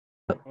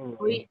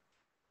Uy.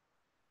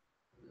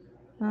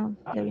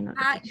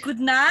 Hi, good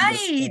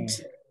night.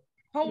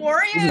 How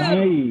are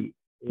you?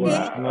 Good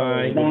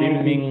Good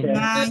evening.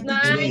 Good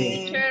night,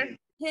 teacher.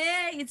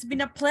 Hey, it's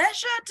been a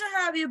pleasure to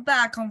have you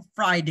back on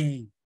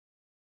Friday.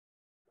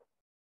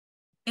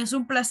 Es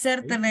un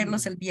placer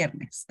tenerlos el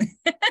viernes.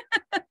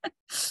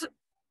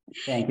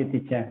 Thank you,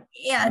 teacher.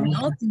 Yeah,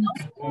 no,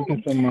 Thank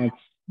you so much.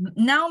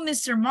 now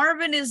Mr.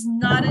 Marvin is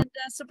not in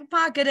the super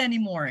pocket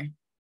anymore.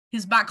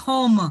 He's back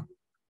home.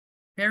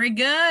 Very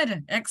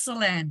good.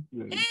 Excellent.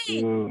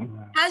 Hey,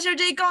 how's your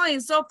day going?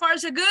 So far,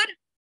 so good?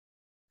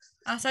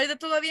 ¿Hasta ahorita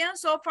todo bien?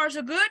 So far,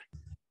 so good?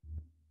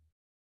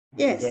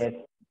 Yes. Yes.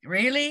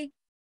 Really?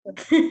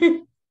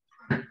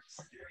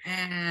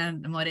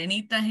 And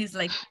Morenita, he's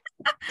like,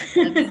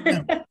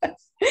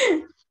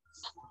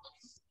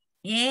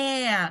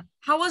 yeah.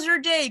 How was your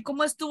day?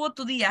 ¿Cómo estuvo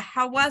tu día?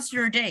 How was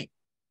your day?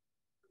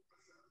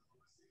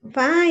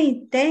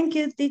 Fine. Thank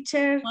you,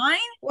 teacher. Fine?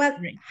 What?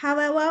 Great. How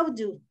about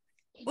you?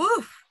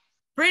 Oof,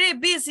 pretty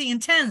busy,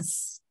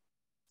 intense.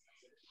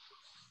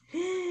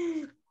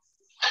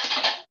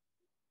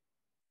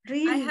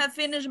 Really? I have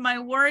finished my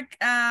work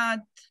at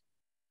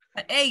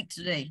 8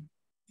 today.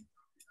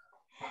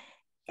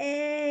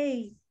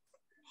 Hey.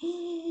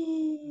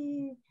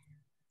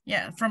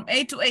 Yeah, from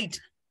 8 to 8.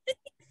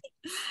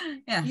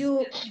 Yeah.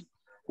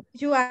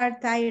 You are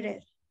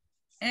tired.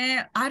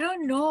 I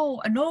don't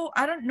know. No,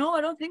 I don't know.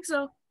 I don't think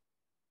so.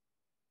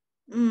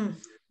 Mm.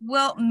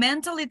 Well,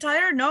 mentally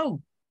tired?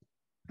 No.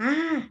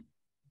 Ah,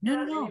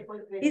 No.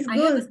 it's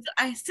good.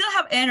 I still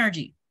have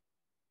energy.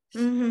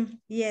 Mm-hmm.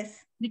 Yes.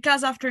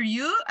 Because after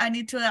you, I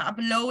need to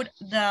upload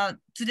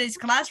today's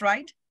class,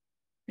 right?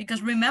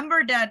 Because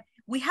remember that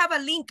we have a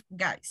link,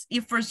 guys.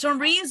 If for some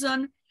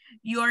reason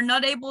you are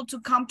not able to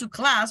come to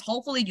class,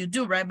 hopefully you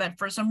do, right? But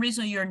for some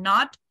reason you're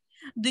not.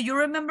 Do you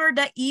remember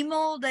the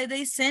email that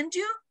they sent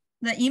you?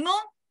 The email?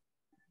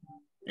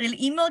 El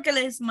email que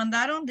les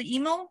mandaron, the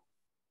email?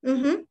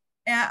 Mm-hmm.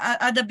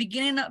 At the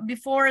beginning,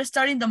 before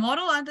starting the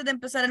model, antes de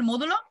empezar el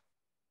módulo,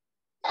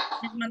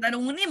 les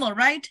mandaron un email,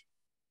 right?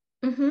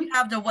 Mm-hmm. You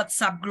have the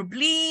WhatsApp group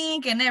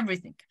link and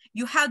everything.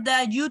 You have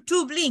the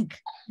YouTube link.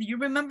 Do you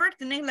remember?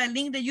 Tienen la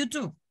link de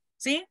YouTube.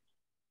 ¿Sí?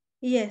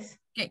 Yes.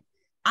 Okay.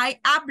 I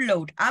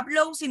upload.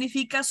 Upload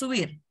significa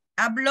subir.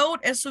 Upload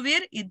es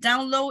subir y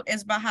download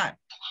es bajar.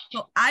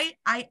 So I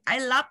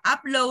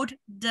upload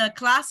the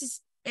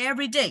classes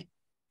every day.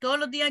 Todos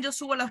los días yo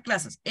subo las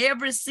clases.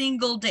 Every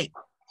single day.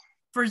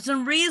 For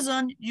some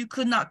reason, you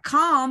could not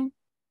come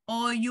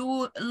or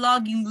you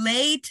log in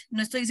late.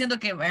 No estoy diciendo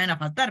que vayan a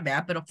faltar,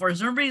 ¿verdad? Pero for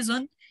some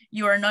reason,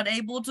 you are not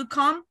able to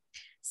come.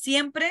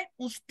 Siempre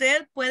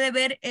usted puede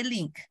ver el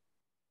link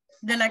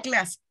de la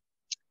clase.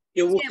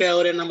 Yo busqué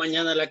ahora en la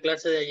mañana la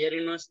clase de ayer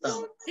y no estaba.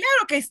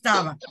 Claro que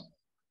estaba.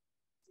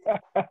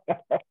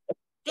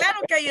 Claro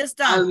que ahí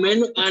está. Al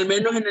menos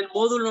en el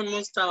módulo no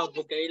estaba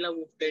porque ahí la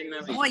busqué y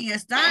no vi. Oye,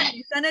 está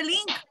en el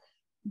link.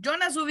 Yo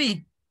la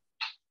subí.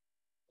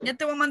 Ya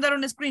te voy a mandar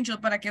un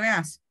screenshot para que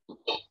veas.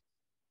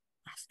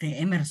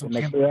 Emerson.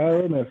 Tener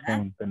cuidado,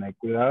 Emerson. Tener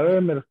cuidado,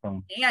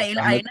 Emerson. Sí, ahí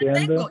la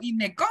tengo y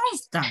me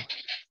consta.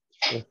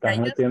 Estás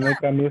metiendo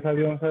camisa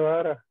de 11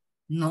 varas.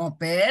 No,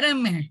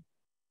 espérenme.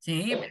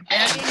 Sí,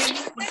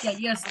 porque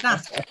ahí está.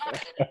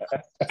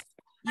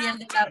 Y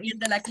el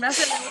de la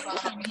clase de hoy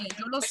también.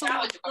 Yo lo subo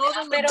todos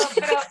los días.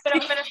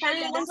 Pero está en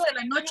a las 11 de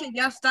la noche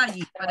ya está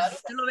allí, para que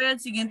usted lo vea el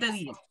siguiente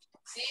día.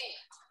 Sí.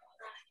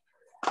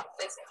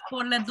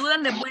 Por las dudas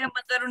les voy a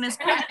mandar un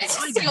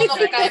screenshot. No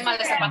me cae mal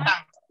ese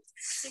patán.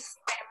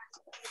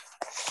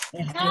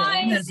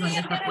 La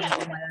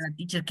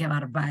teacher, qué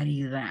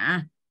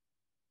barbaridad.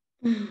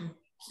 Qué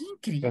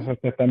increíble. Esos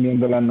que están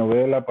viendo la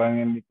novela, apagan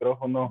el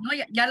micrófono. No,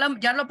 ya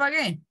lo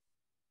apagué.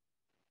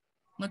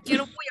 No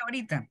quiero muy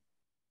ahorita.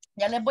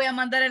 Ya les voy a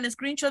mandar el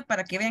screenshot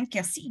para que vean que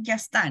así ya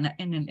está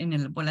en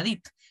el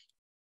voladito.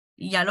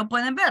 Y ya lo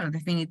pueden ver,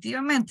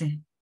 definitivamente.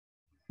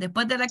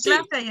 Después de la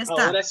clase, ahí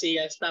está. Ahora sí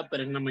ya está,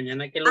 pero en la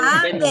mañana que lo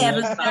busqué no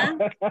estaba.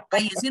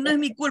 Ahí sí no es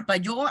mi culpa.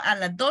 Yo a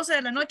las 12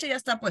 de la noche ya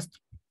está puesto.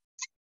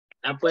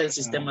 Ah, pues el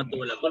sistema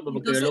tuvo la culpa,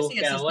 porque Entonces, yo lo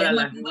busqué ahora a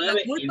las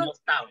 9 y no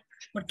estaba.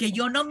 Porque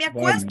yo no me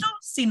acuesto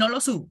si no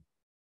lo subo.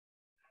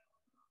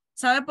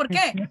 ¿Sabe por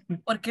qué?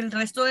 Porque el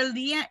resto del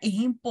día es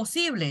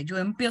imposible. Yo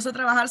empiezo a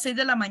trabajar 6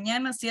 de la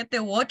mañana, 7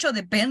 u 8,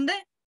 depende.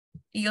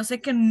 Y yo sé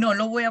que no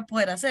lo voy a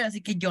poder hacer.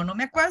 Así que yo no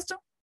me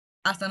acuesto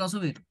hasta no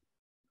subir.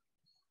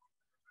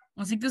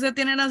 Así que usted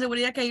tiene la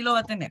seguridad que ahí lo va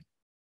a tener.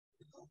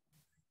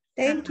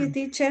 Thank you,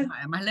 teacher.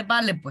 Además le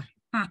vale, pues.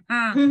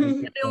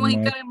 ¿Qué te voy a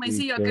hincar el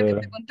maicillo acá que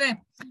te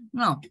conté?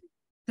 No.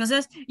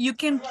 Entonces, you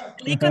can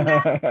click on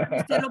that.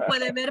 Usted lo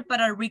puede ver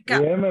para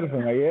recap.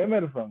 Ahí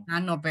Emerson. Ah,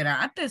 no,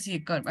 espérate.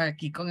 Sí,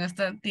 aquí con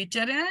esta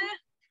teacher.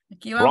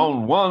 Aquí va.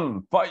 Round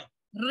 1, fight.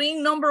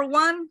 Ring number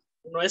 1.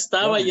 No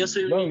estaba, yo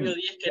soy un niño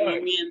 10 que no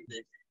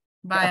miente.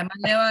 Vaya, más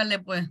le vale,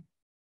 pues.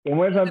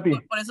 ¿Cómo es, Santi?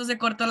 Por eso se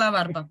cortó la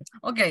barba.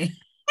 Ok.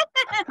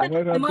 ¿Cómo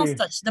es, The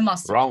mustache, the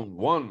mustache. Round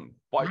 1,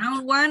 fight.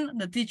 Round 1,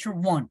 the teacher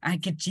won. Ay,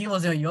 qué chivo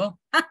se oyó.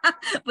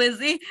 Pues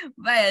sí,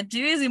 vaya,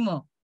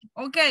 chivísimo.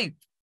 Ok.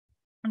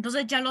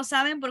 Entonces ya lo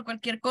saben, por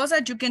cualquier cosa,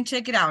 you can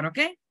check it out, ¿ok?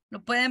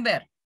 Lo pueden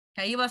ver.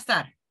 Ahí va a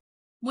estar.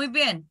 Muy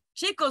bien.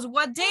 Chicos,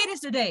 what date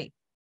is today?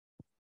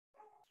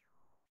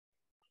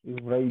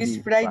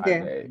 It's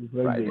Friday. Ay,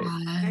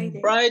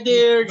 Friday,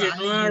 Friday.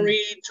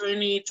 January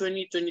 20,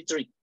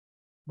 2023.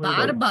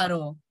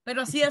 Bárbaro.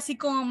 Pero así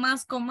como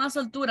más, con más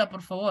altura,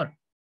 por favor.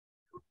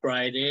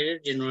 Friday,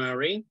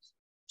 January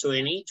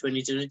 20,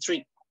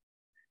 2023.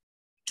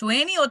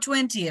 20 o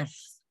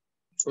 20th?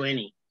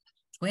 20.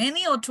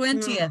 20 o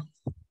 20th?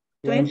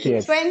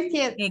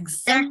 20th.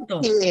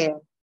 Exacto.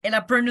 En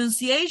la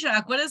pronunciation,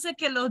 acuérdense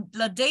que los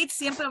dates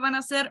siempre van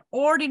a ser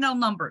ordinal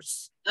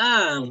numbers.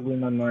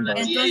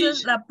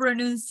 Entonces, la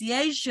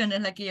pronunciation es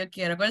la que yo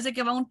quiero. Acuérdense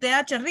que va un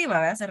TH arriba,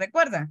 ¿verdad? ¿Se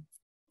recuerda?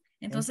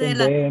 Entonces,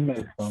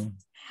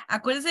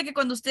 acuérdense que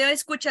cuando usted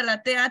escucha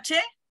la TH,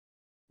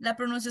 la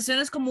pronunciación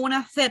es como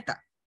una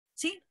Z,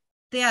 ¿sí?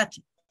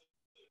 TH.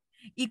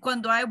 Y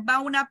cuando va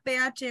una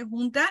PH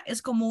junta,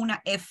 es como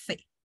una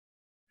F,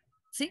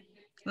 ¿sí?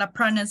 La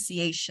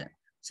pronunciation.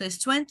 So, es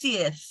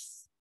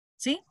 20th,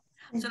 ¿sí?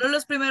 Solo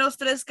los primeros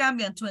tres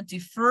cambian,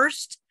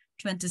 21st,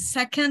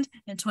 22nd,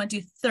 and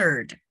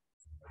 23rd.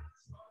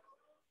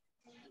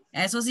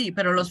 Eso sí,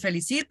 pero los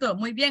felicito.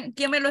 Muy bien.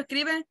 ¿Quién me lo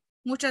escribe?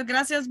 Muchas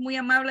gracias. Muy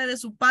amable de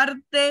su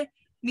parte.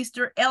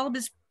 Mr.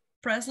 Elvis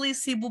Presley,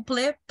 s'il vous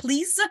plaît,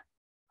 please.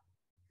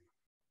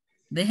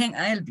 Dejen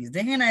a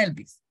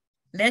Elvis.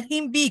 Let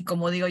him be,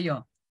 como digo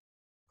yo.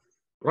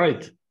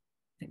 Right.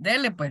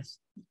 Dele,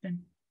 pues.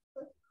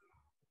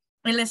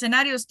 El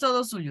escenario es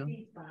todo suyo.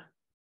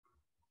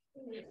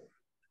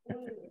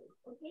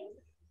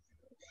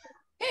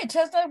 Hey,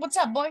 Chester, what's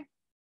up, boy?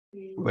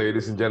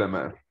 Ladies and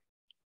gentlemen.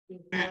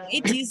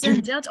 Ladies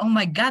and gentlemen. Oh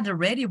my God, the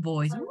radio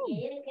boys.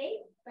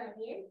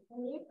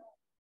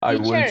 I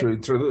want to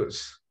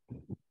introduce.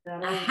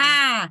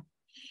 Ajá.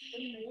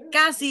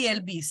 Casi,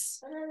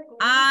 Elvis.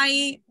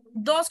 Hay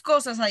dos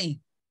cosas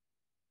ahí.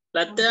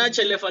 La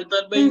TH le faltó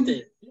el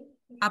 20.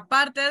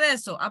 Aparte de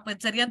eso, pues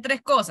serían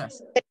tres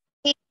cosas.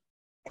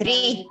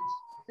 Three.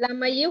 La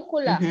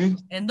mayúscula.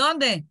 ¿En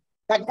dónde?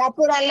 The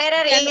capital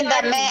letter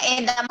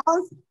in the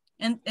month.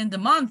 In the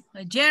month,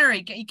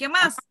 January. ¿Y qué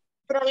más?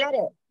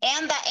 Letter.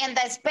 And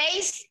the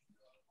space.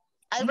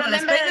 I No, el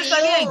remember space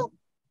está bien.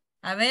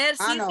 A ver,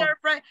 no. Caesar,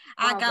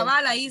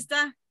 cabal, Okay. ahí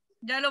está.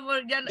 El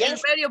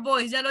radio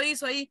boys ya lo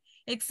hizo ahí.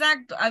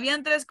 Exacto,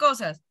 habían tres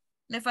cosas.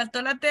 Le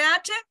faltó la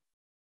TH,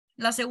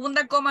 la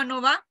segunda coma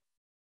no va.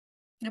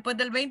 Después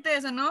del 20,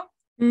 esa no.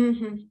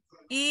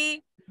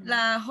 Y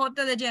la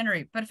J de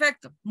January.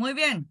 Perfecto, muy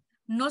bien.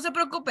 No se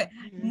preocupe,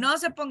 no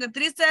se ponga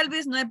triste,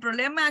 Elvis, no hay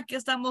problema. Aquí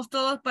estamos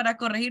todos para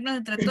corregirnos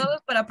entre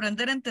todos, para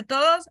aprender entre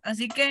todos.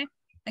 Así que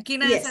aquí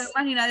nadie sabe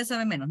más ni nadie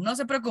sabe menos. No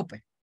se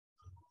preocupe.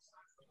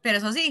 Pero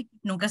eso sí,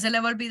 nunca se le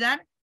va a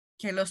olvidar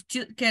que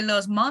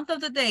los month of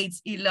the dates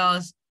y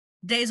los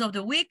days of the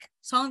week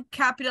son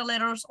capital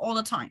letters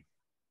all the time.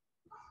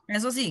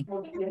 Eso sí.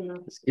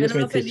 Pero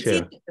lo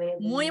felicito.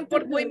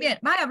 Muy bien.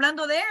 Vaya,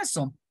 hablando de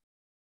eso.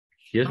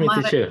 Yes, mi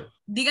teacher.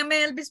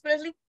 Dígame, Elvis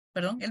Presley.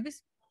 Perdón,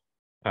 Elvis.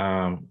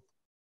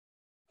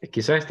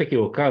 Quizás esté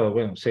equivocado.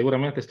 Bueno,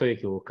 seguramente estoy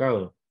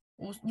equivocado.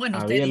 Bueno,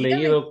 usted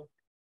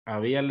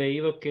había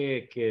leído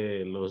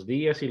que los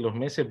días y los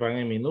meses van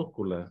en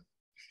minúscula.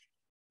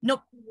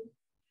 No.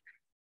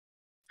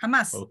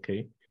 Jamás. Ok.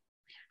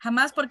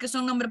 Jamás porque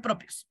son nombres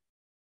propios.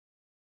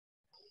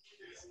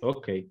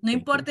 Ok. No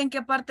importa en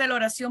qué parte de la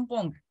oración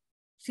ponga.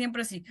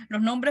 Siempre sí.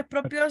 Los nombres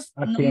propios,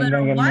 A mí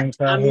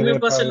me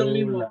pasa lo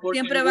mismo. Porque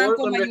siempre van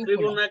con cuando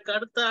escribo mayúscula. una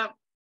carta,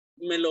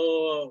 me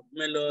lo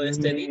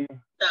dicta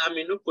a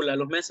minúscula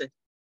los meses.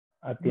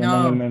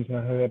 Atiendan el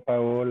mensaje de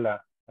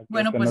Paola.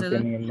 Bueno, pues,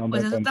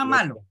 pues eso está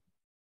malo.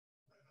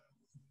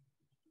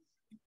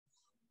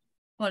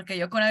 Porque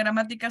yo con la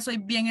gramática soy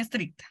bien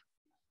estricta.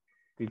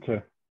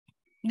 Teacher.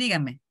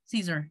 Dígame,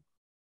 Caesar.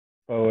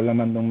 Paola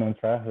mandó un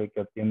mensaje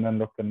que atiendan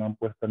los que no han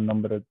puesto el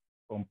nombre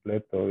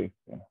completo.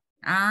 ¿Viste?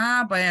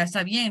 Ah, pues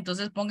está bien.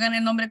 Entonces pongan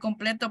el nombre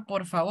completo,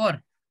 por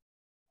favor.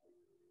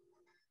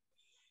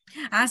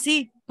 Ah,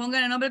 sí.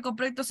 Pongan el nombre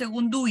completo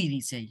según Dewey,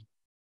 dice ahí.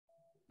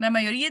 La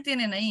mayoría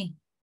tienen ahí.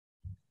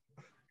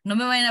 No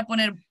me vayan a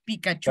poner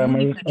Pikachu,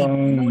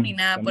 ni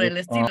nada por el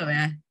estilo,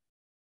 ¿verdad?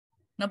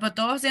 No, pero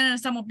todos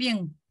estamos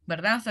bien,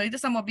 ¿verdad? Hasta ahorita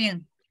estamos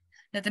bien.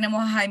 Ya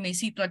tenemos a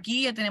Jaimecito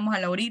aquí, ya tenemos a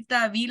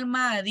Laurita, a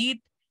Vilma, a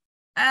Edith,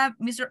 a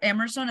Mr.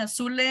 Emerson, a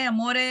Zule, a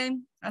More,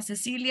 a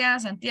Cecilia, a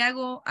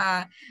Santiago,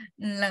 a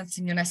la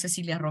señora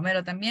Cecilia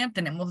Romero también.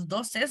 Tenemos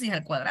 2 Cecis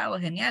al cuadrado,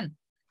 genial.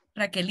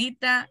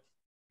 Raquelita,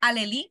 a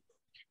Leli,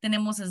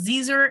 tenemos a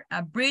Caesar,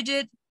 a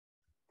Bridget,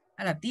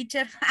 a la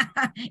teacher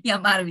y a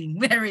Marvin.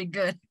 Very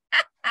good.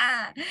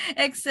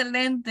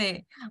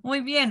 Excelente.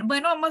 Muy bien.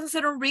 Bueno, vamos a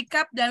hacer un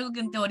recap de algo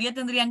que en teoría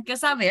tendrían que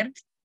saber,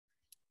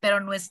 pero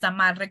no está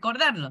mal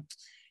recordarlo.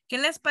 ¿Qué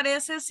les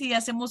parece si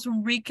hacemos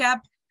un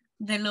recap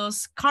de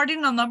los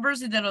cardinal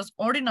numbers y de los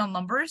ordinal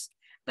numbers?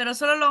 Pero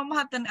solo lo vamos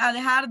a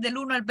dejar del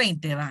 1 al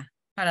 20, ¿va?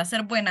 Para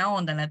hacer buena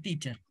onda la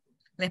teacher.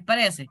 ¿Les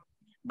parece?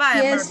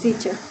 Vaya, Yes,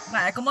 teacher.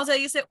 Vaya, ¿cómo se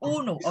dice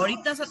 1?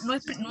 Ahorita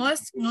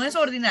no es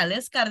ordinal,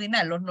 es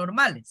cardinal, los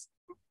normales.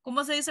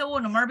 ¿Cómo se dice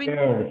uno,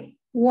 Marvin?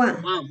 One.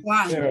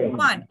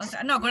 One. O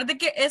sea, no, acuérdate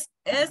que es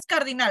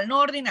cardinal, no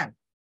ordinal.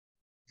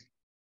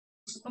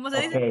 ¿Cómo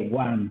se dice? Okay,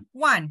 one.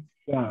 One.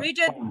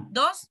 Bridget,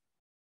 dos.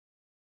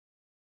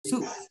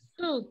 Two.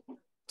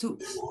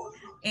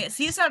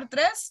 César,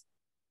 tres.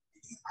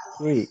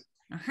 Three.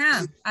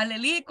 Ajá.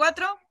 Aleli,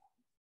 cuatro.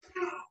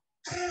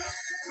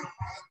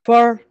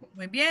 Four.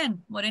 Muy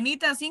bien.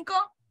 Morenita, cinco.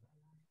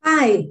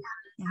 Five.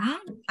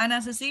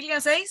 Ana Cecilia,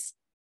 seis.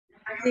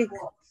 Six.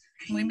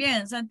 Muy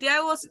bien.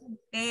 Santiago,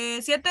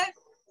 siete.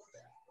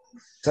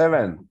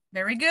 Seven.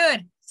 Very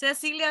good.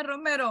 Cecilia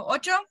Romero,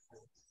 ocho.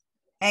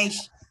 Eight.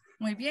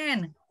 Muy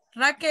bien.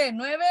 Raque,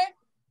 nueve.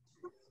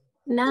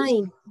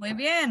 Nine. Muy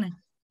bien.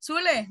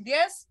 Zule,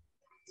 10.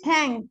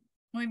 10.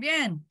 Muy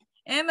bien.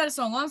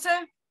 Emerson, 11.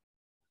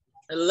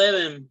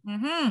 11.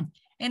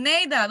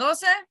 Eneida,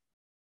 12.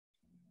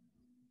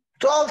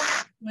 12.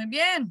 Muy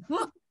bien.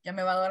 Ya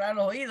me va a doler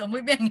los oídos.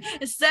 Muy bien.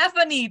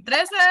 Stephanie,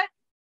 13.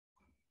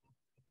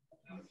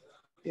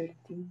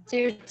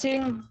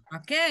 13.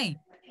 Ok.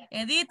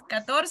 Edith,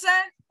 14.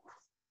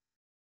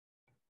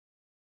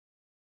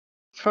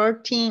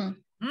 14.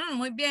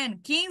 Muy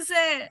bien.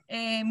 15.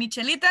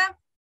 Michelita.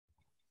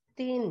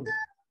 15.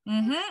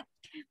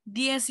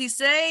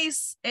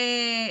 16.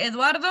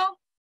 Eduardo.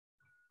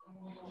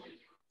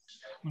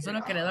 No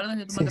solo que el Eduardo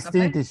está tomando 16,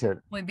 café.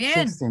 teacher. Muy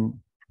bien. 16.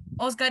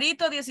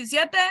 Oscarito,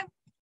 17.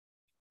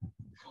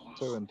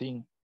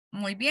 17.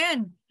 Muy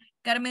bien.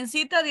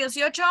 Carmencita,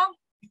 18.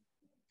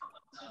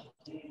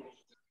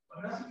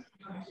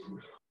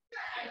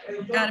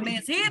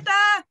 Carmencita.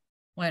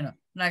 Bueno,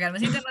 la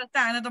Carmencita no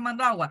está, anda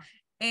tomando agua.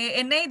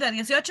 Eneida,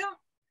 18.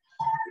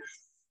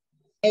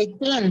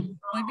 18.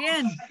 Muy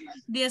bien.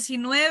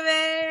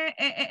 19.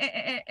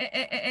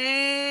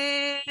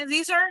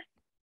 César.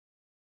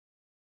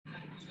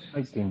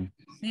 19.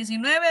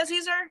 19,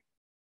 César.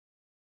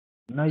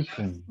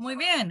 19. Muy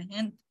bien.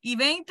 Y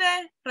 20,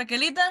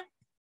 Raquelita.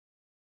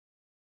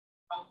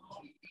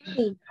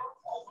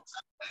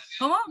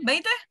 ¿Cómo?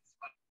 ¿20?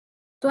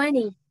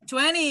 20.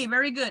 20,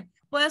 very good.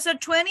 Puede ser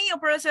 20 o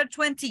puede ser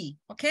 20,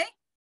 ¿ok?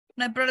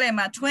 No hay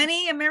problema.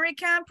 20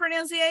 American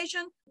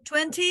pronunciation,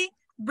 20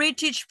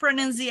 British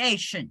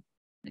pronunciation,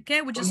 ¿ok?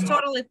 Which is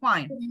totally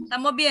fine.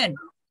 Estamos bien,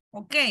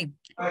 ¿ok?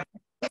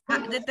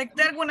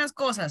 Detecté algunas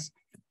cosas.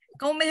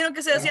 ¿Cómo me dijeron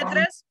que se decía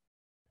 3?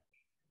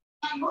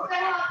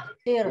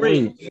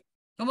 3.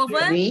 ¿Cómo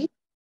fue?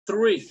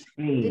 3.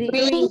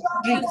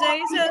 Cuando se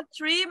dice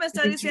 3, me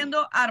está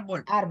diciendo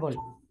árbol. Árbol.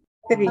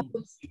 3.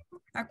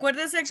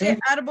 Acuérdense que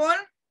árbol,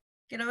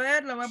 quiero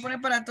ver, lo voy a poner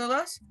para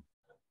todos.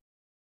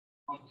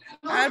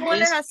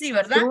 Árbol es así,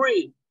 ¿verdad?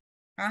 3.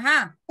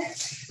 Ajá.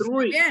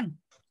 Muy 3. bien.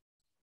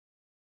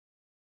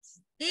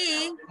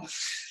 Y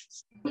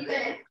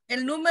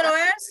el número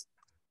es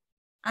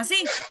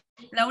así.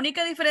 La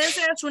única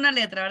diferencia es una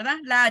letra, ¿verdad?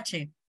 La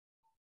H.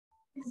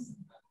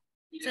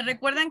 ¿Se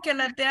recuerdan que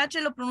la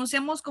TH lo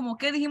pronunciamos como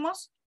qué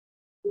dijimos?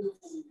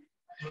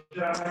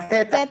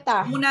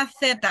 Zeta. Una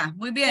Z.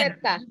 Muy bien.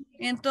 Zeta.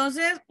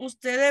 Entonces,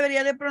 usted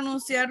debería de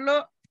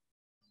pronunciarlo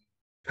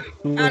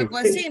algo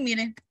así,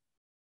 mire.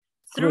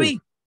 3.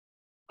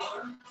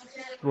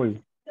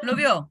 3. ¿Lo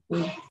vio?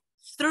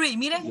 3,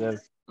 mire.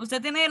 Yes.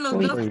 Usted tiene los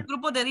dos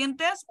grupos de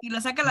dientes y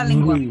le saca la 3.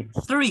 lengua.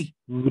 3.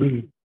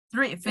 3.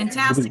 3.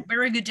 Fantastic.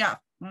 Very good job.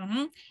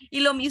 Y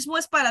lo mismo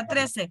es para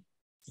 13.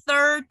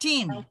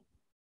 13.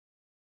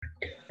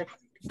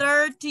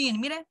 13.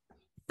 Mire.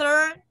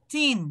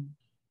 13.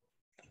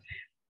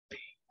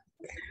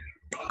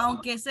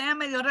 Aunque sea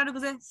medio raro que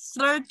sea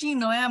 13,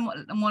 no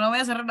voy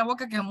a cerrar la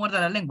boca que me muerda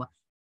la lengua.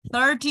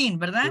 13,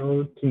 ¿verdad?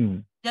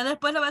 13. Ya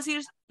después le va a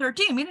decir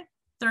 13, mire.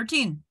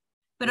 13.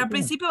 Pero al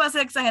principio va a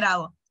ser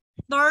exagerado.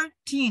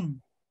 13.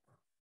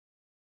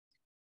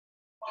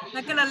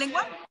 ¿Saca la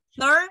lengua?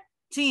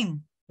 13.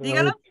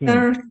 Dígalo.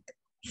 13.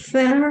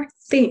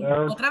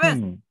 Otra vez.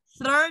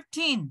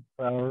 13.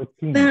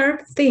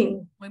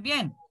 13. Muy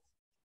bien.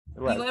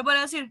 Right. Y voy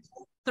a decir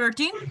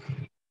 13.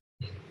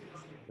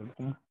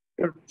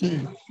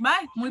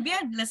 Bye. Muy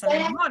bien. Le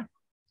salió mejor.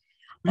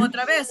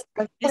 Otra vez.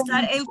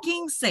 Está el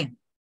 15.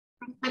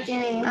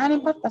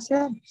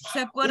 ¿Se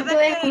acuerdan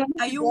que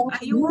hay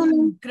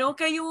un, creo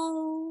que hay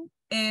un,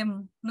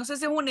 no sé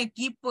si es un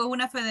equipo, es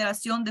una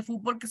federación de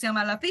fútbol que se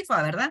llama la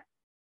FIFA, ¿verdad?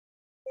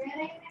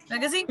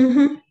 ¿Verdad que sí?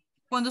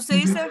 Cuando se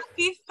dice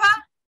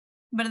FIFA,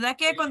 ¿verdad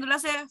que cuando lo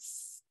hace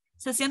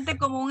se siente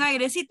como un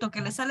airecito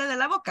que le sale de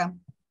la boca?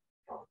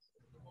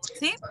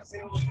 ¿Sí?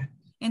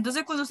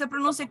 Entonces cuando usted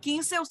pronuncia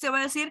 15, usted va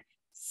a decir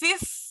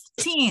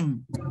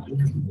 15.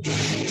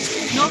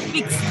 No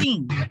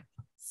 16.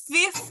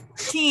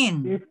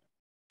 15.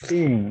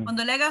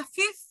 Cuando le haga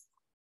 15,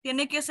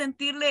 tiene que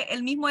sentirle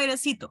el mismo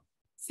airecito.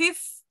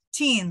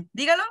 15.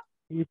 Dígalo.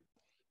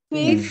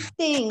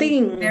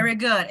 15. Very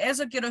good.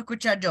 Eso quiero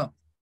escuchar yo.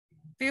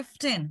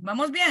 15.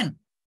 Vamos bien.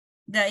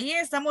 De ahí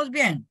estamos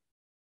bien.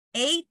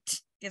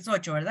 8, que es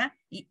 8, ¿verdad?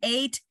 Y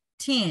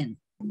 18.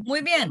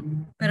 Muy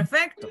bien.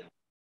 Perfecto.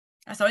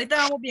 Hasta ahorita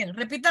vamos bien.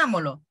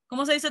 Repitámoslo.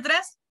 ¿Cómo se dice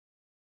 3?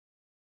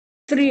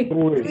 3.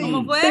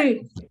 ¿Cómo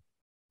fue?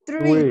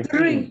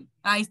 Three.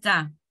 Ahí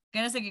está.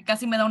 Quédense que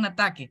casi me da un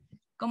ataque.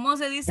 ¿Cómo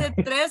se dice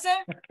 13?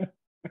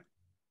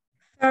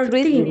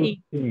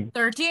 13.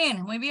 13.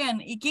 Muy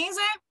bien. ¿Y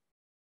 15?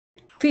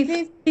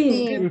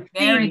 15.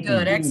 Very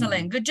good.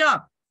 Excellent. Good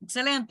job.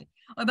 Excelente.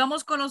 Hoy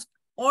vamos con los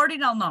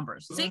ordinal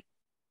numbers. ¿Sí?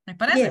 ¿Me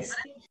parece? Yes.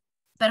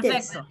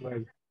 Perfecto.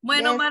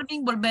 Bueno, Yes.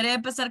 Marvin, volveré a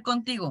empezar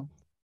contigo.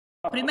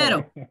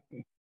 Primero.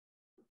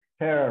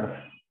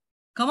 First.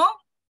 ¿Cómo?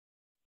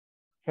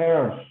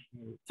 First.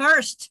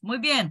 First. Muy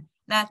bien.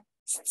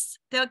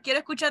 Quiero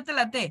escucharte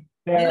la T.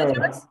 Dile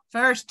otra vez.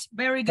 First.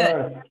 Very good.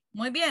 First.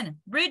 Muy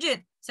bien.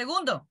 Bridget.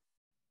 Segundo.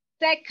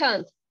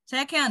 Second.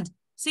 Second.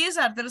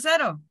 César.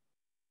 Tercero.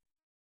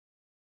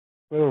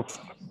 First.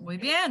 Muy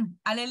bien.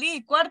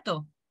 Aleli.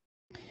 Cuarto.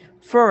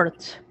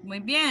 Fourth. Muy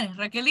bien.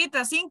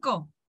 Raquelita.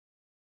 5.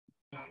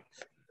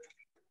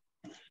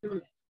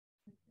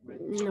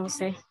 No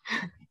sé.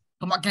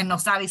 Como que no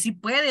sabe si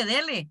puede,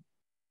 dele.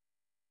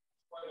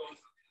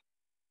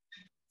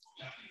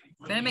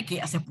 Espérame que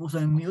ya se puso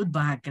en mute,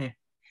 vas a creer.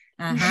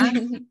 Ajá.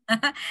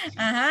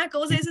 Ajá.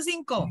 ¿Cómo se dice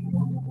 5?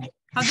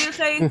 How do you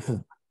say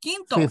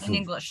quinto in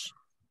English?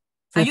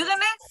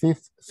 Ayúdame.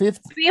 Fifth.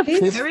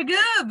 Very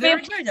good,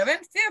 very good. Ya ven,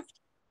 fifth.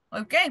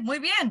 Ok, muy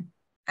bien.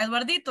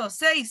 Eduardito,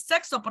 6,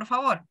 sexto, por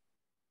favor.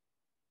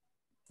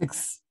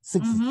 Six.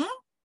 Ujú.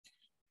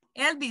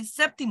 Elvis,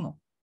 séptimo.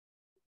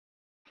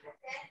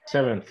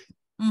 Seventh.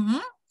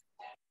 Ujú.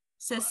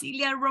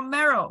 Cecilia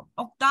Romero,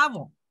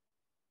 octavo.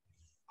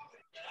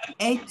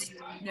 8.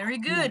 Very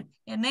good.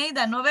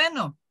 Eneida,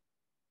 noveno.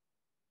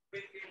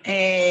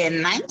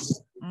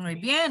 Ninth. Muy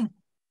bien.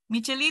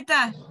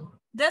 Michelita,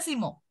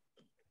 décimo.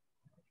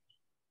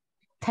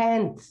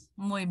 10th.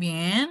 Muy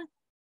bien.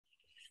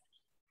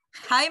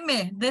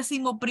 Jaime,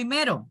 décimo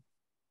primero.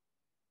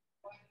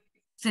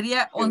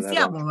 Sería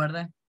onceavo,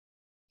 ¿verdad?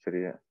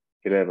 Sería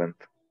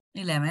 11th.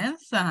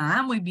 11th,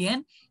 ajá, muy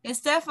bien.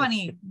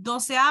 Stephanie,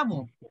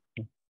 doceavo.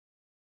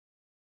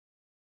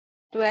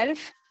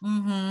 12.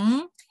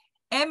 Ujú.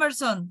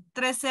 Emerson,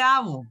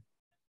 treceavo.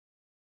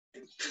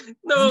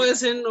 No,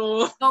 ese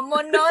no.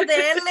 ¿Cómo no?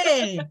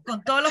 Dele.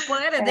 Con todos los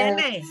poderes,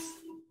 dele.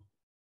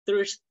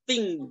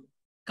 13.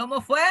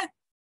 ¿Cómo fue?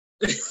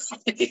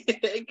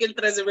 Que el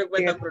 13 me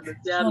cuesta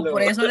pronunciarlo. Como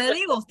por eso le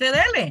digo, usted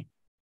dele.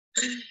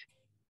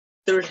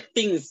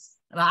 13.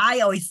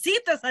 Ay, hoy sí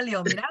te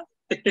salió, mira.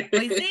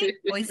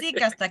 Hoy sí,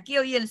 que hasta aquí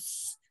oí el...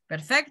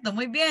 Perfecto,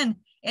 muy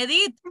bien.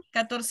 Edith,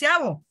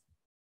 catorceavo.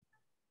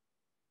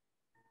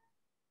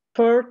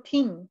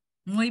 14.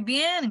 Muy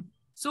bien.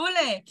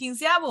 Zule,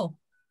 quinceavo.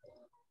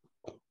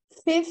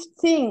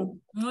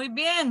 15. Muy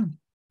bien.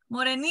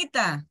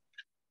 Morenita,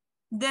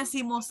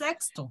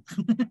 decimosexto.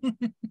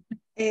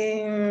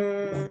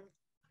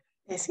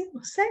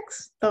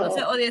 Decimosexto.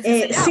 O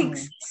 16avo.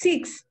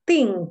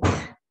 16.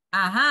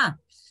 Ajá.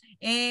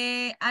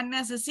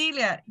 Ana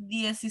Cecilia,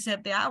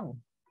 17avo.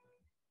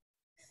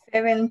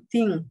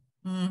 17.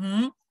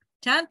 Ujú.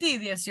 Chanti,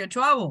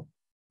 18avo.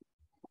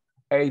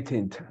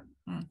 18th.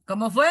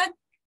 ¿Cómo fue?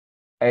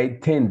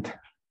 18th.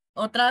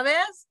 ¿Otra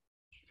vez?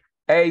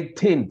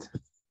 18th.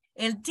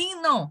 El T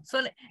no.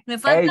 Me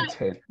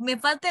 18th.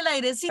 falta el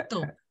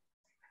airecito.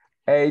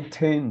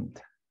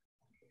 18th.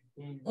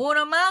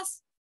 Uno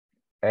más.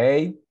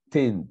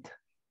 18th.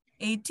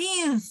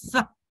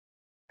 18th.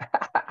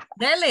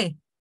 Dele.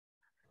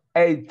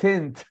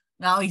 18th.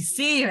 Ay,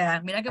 sí,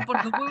 ¿verdad? Mira que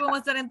por tu culpa vamos a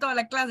estar en toda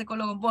la clase con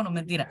los bombonos,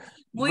 mentira.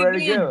 Muy Very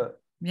bien. good.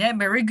 Bien,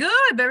 very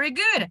good, very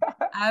good.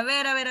 A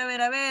ver.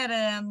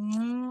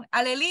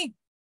 Aleli.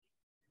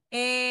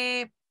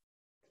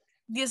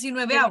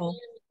 19avo.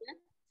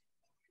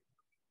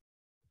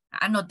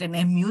 Ah, no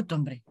tenés mute,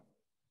 hombre.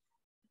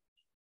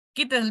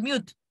 Quita el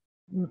mute.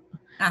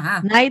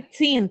 Ajá.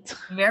 19th.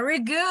 Very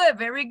good,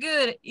 very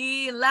good.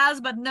 Y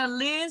last but not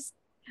least,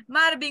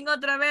 Marvin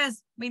otra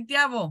vez,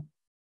 20avo.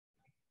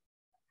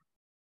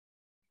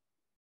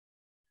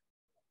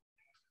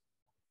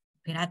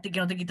 Espérate que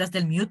no te quitaste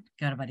el mute.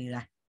 Qué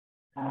barbaridad.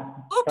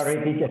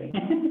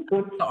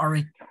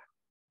 Sorry.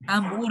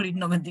 I'm worried,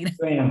 no mentira.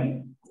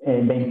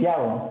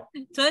 20avo.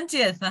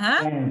 Sánchez,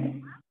 ajá.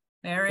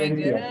 Very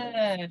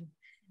good.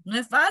 No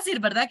es fácil,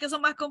 ¿verdad? Que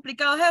son más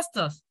complicados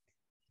estos.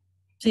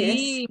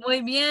 Sí,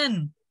 muy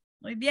bien.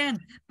 Muy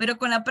bien. Pero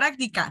con la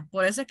práctica,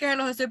 por eso es que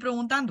los estoy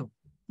preguntando.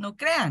 No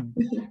crean.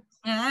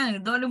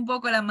 Duele un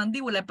poco la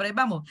mandíbula, pero ahí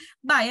vamos.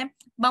 Vaya,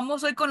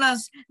 vamos hoy con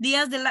los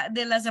días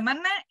de la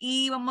semana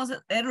y vamos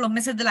a ver los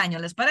meses del año,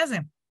 ¿les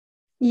parece?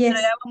 Yes.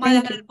 Pero ya vamos a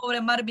dejar al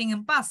pobre Marvin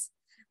en paz.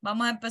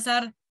 Vamos a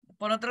empezar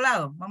por otro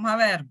lado. Vamos a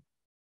ver.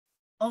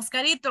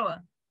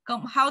 Oscarito,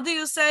 how do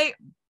you say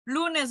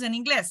lunes en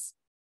inglés?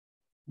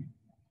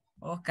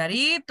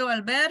 Oscarito,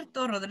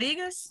 Alberto,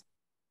 Rodríguez.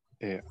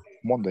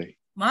 Monday.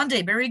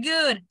 Monday, very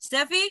good.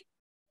 Steffi,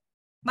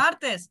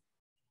 martes.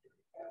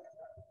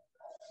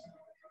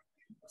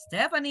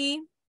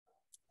 Stephanie.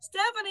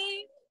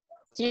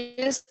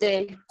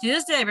 Tuesday.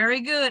 Tuesday,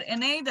 very good.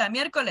 Eneida,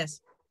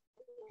 miércoles.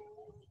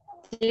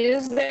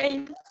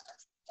 Tuesday.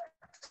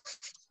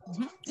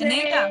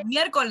 Eneida,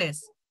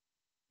 miércoles.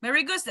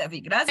 Very good,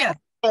 Steffi, gracias.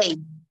 Hey.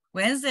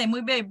 Wednesday,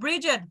 muy bien.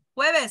 Bridget,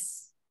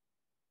 jueves.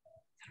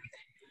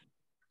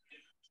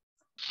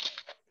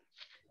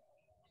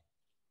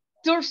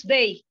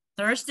 Thursday.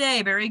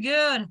 Thursday, very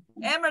good.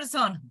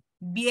 Emerson,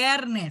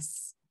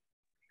 viernes.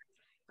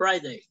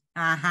 Friday.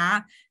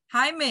 Ajá.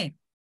 Jaime,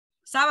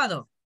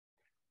 sábado.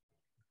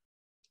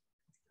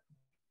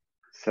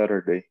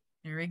 Saturday.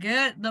 Very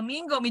good.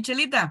 Domingo,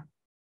 Michelita.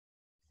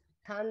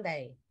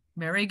 Sunday.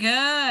 Very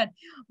good.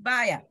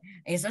 Vaya,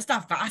 eso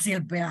está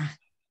fácil, vea.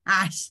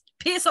 Ah,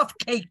 piece of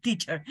cake,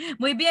 teacher.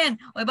 Muy bien.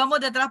 Hoy vamos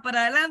de atrás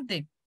para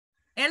adelante.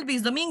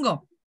 Elvis,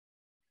 domingo.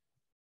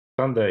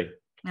 Sunday.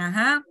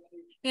 Ajá.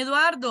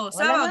 Eduardo, Hola,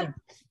 sábado.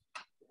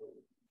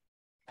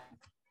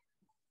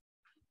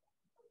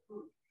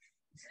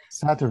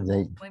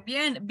 Saturday. Muy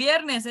bien.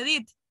 Viernes,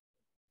 Edith.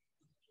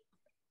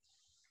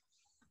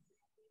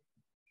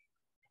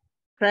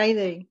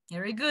 Friday.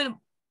 Very good.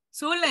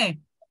 Zule,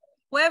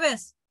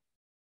 jueves.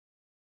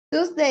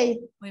 Tuesday.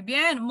 Muy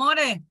bien.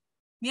 More,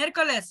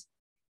 miércoles.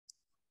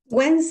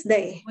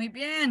 Wednesday. Muy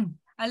bien.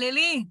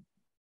 Aleli,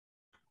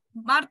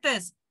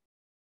 martes.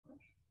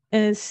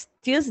 Es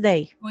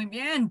Tuesday. Muy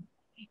bien.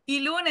 Y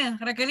lunes,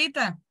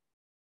 Raquelita.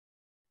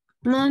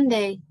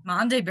 Monday.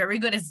 Monday, very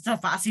good. Está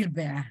fácil,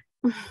 vea.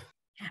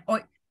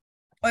 Hoy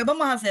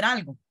vamos a hacer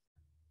algo.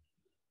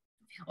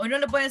 Hoy no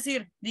le puedo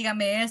decir,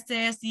 dígame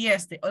este y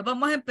este. Hoy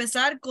vamos a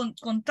empezar con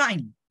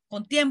time,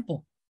 con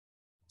tiempo.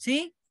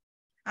 ¿Sí?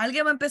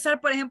 Alguien va a empezar,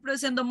 por ejemplo,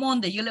 diciendo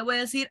Monday. Yo le voy a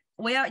decir,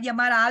 voy a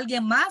llamar a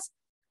alguien más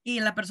y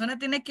la persona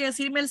tiene que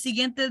decirme el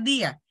siguiente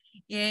día.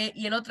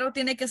 Y el otro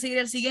tiene que seguir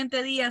el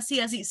siguiente día, así.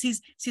 Si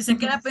se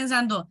queda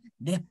pensando,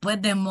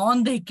 después de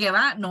Monday, ¿qué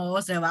va?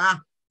 No, se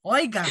va.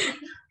 Oiga,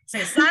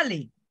 se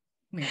sale.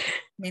 ¿Me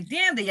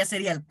entiende? Ya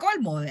sería el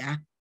colmo, ¿verdad?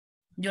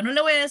 Yo no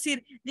le voy a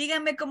decir,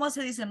 díganme cómo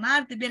se dice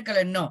martes,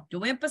 miércoles. No, yo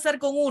voy a empezar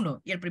con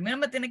uno y el primero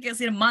me tiene que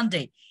decir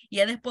Monday. Y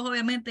ya después,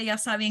 obviamente, ya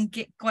saben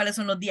cuáles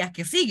son los días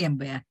que siguen,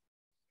 ¿verdad?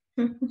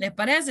 ¿Les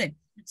parece?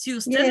 Si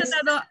usted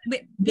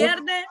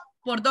pierde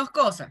por dos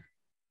cosas.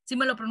 Si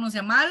me lo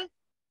pronuncia mal,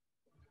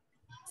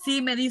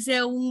 si me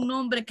dice un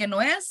nombre que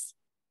no es,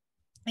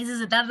 y si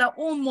se tarda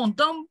un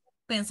montón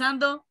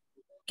pensando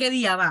qué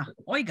día va.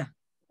 Oiga.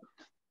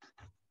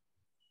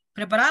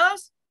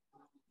 ¿Preparados?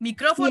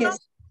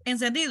 Micrófonos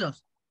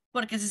encendidos.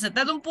 Porque si se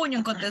tarda un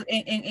puño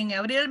en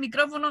abrir el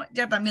micrófono,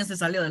 ya también se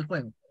salió del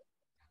juego.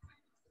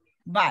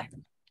 Bye.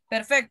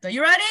 Perfecto.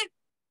 You ready?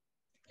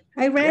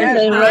 I'm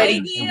ready.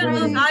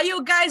 Are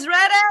you guys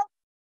ready?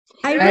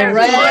 I'm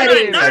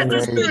ready. That's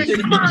the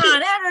spirit. Come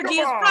on, energy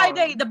is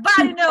Friday. The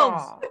body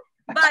knows.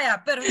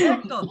 Vaya,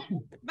 perfecto.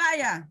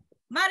 Vaya.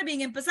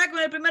 Marvin, empezá con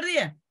el primer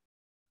día.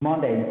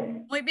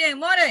 Monday. Muy bien,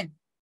 More.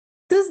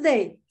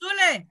 Tuesday.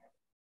 Zule.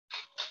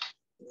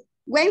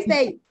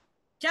 Wednesday.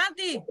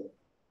 Chanti.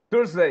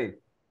 Thursday.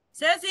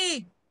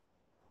 Ceci.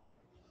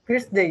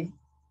 Thursday.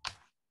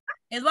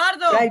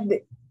 Eduardo.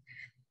 Friday.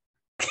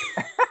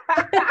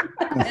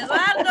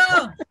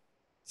 Eduardo.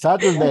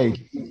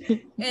 Saturday.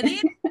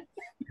 Edith.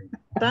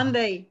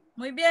 Sunday.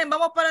 Muy bien,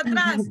 vamos para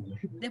atrás.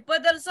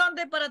 Después del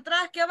Sunday, para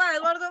atrás, ¿qué va,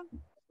 Eduardo?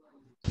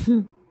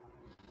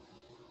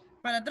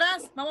 Para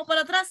atrás, vamos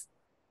para atrás.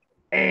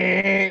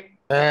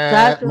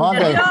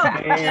 Monday.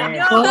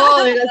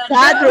 Oh, era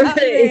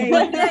Saturday.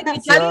 Muy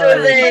bien,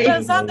 Saturday. Después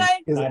del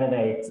Sunday.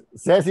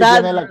 Ceci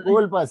tiene la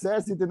culpa,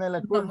 Ceci tiene la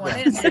No culpa.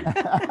 moleste.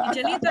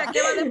 Michelita,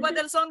 ¿qué va después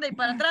del Sunday?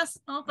 Para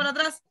atrás, vamos para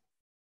atrás.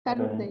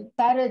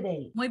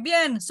 Saturday. Muy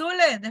bien,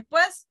 Zule,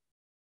 después.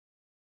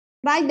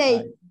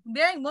 Friday.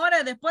 Bien,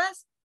 More,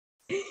 después.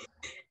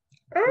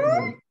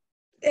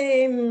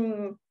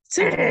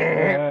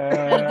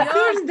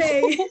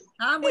 Thursday.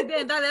 Ah, muy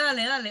bien,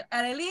 dale.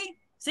 Arely,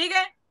 ¿sigue?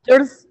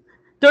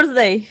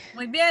 Thursday.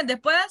 Muy bien,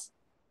 después.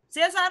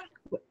 César.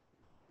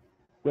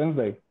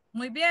 Wednesday.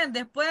 Muy bien,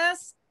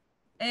 después.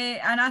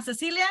 Ana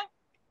Cecilia.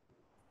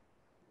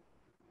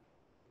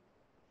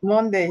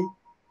 Monday.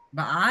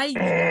 Ay,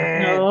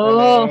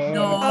 No.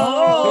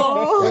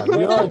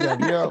 Ya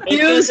vio.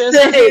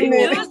 Tuesday.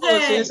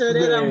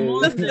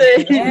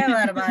 Qué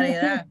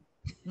barbaridad.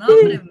 No,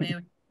 hombre,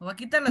 me voy a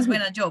quitar las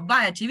venas yo.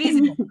 Vaya,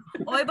 chivísimo.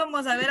 Hoy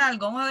vamos a ver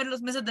algo. Vamos a ver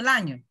los meses del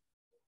año.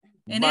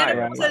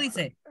 Enero, ¿cómo se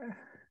dice?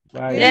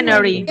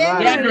 January.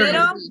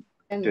 Febrero.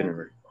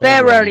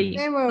 February.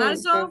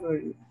 Marzo.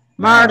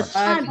 March.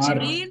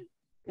 Abril.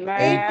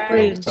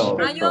 April.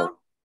 Mayo.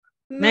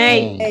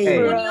 May.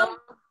 Junio.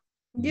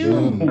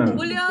 June.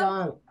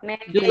 Julio.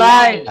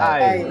 July.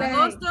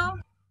 Agosto.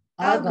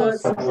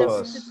 August.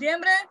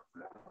 Septiembre.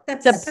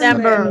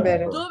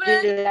 September.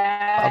 Octubre.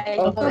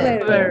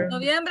 October.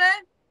 Noviembre.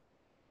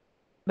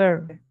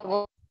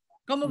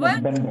 ¿Cómo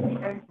fue?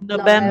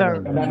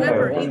 November.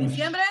 November. ¿Y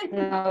diciembre?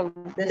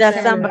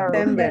 December.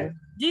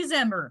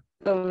 December.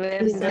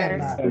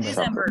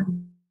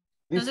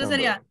 Entonces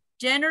sería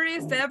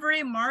January,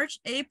 February, March,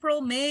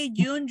 April, May,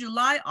 June,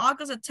 July,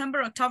 August,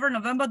 September, October,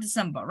 November,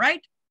 December,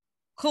 right?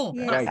 Cool.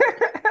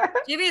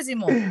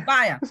 Chivísimo.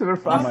 Vaya. Vamos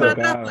para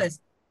atrás,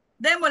 pues.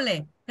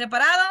 Démosle.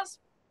 ¿Preparados?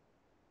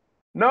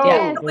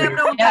 No. No voy a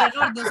preguntar,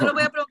 Eduardo. Solo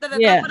voy a preguntar de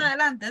atrás para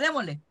adelante.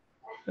 Démosle.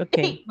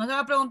 Okay. No se va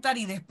a preguntar,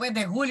 y después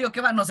de julio,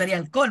 ¿qué va? No sería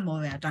el colmo,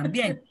 vea,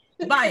 también.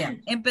 Vaya,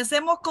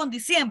 empecemos con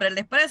diciembre,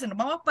 ¿les parece? Nos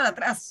vamos para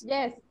atrás.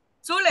 Yes.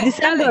 Zule,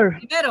 December. dale,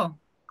 primero.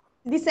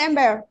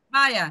 December.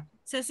 Vaya,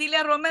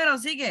 Cecilia Romero,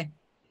 sigue.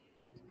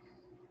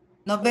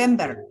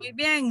 November. Muy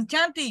bien,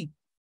 Chanti.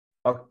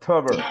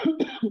 October.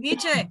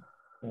 Nietzsche.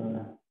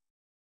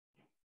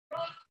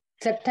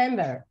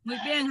 September. Muy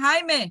bien,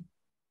 Jaime.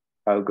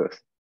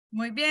 August.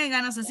 Muy bien,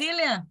 Ana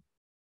Cecilia.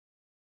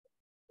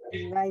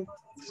 July.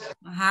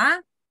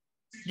 Ajá.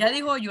 Ya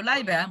dijo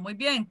Yulai, ¿verdad? Muy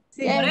bien.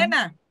 Sí.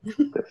 Morena.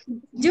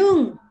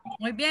 June.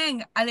 Muy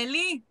bien.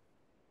 Aleli.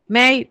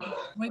 May.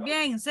 Muy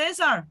bien.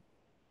 César.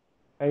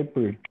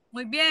 April.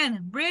 Muy bien.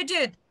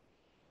 Bridget.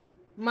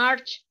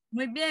 March.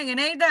 Muy bien.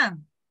 Eneida.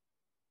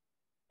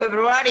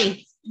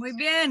 February. Muy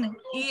bien.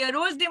 Y el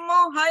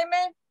último,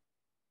 Jaime.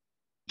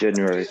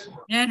 January.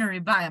 January,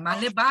 vaya, más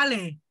le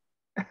vale.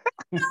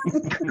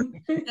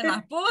 Se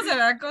las puse,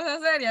 ¿verdad? Cosa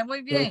seria.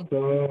 Muy bien.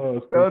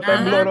 Todo Ajá.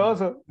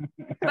 tembloroso.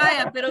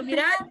 Vaya, pero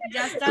mira,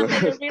 ya está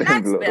medio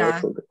relax,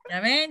 ¿verdad? Tembloroso. Ya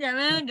ven, ya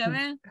ven, ya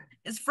ven.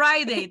 Es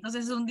Friday,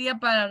 entonces es un día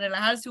para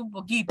relajarse un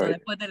poquito Right.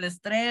 después del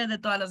estrés de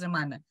toda la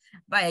semana.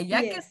 Vaya,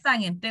 ya que Yes.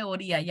 están en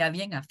teoría ya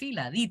bien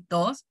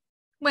afiladitos,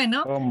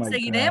 bueno, Oh my God.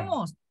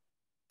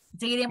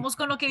 seguiremos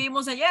con lo que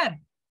vimos ayer.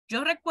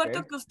 Yo recuerdo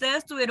Ok. que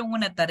ustedes tuvieron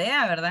una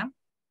tarea, ¿verdad?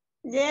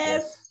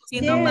 Yes. Si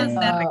no mal Yes.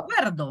 me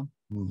recuerdo.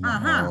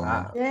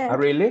 Ajá.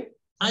 Really?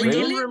 I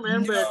Really? don't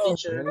remember,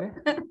 teacher. Really?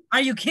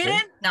 Are you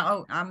kidding?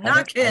 No, I'm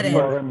not I kidding.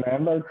 don't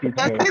remember,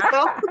 teacher.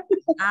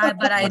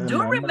 But I I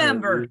do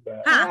remember.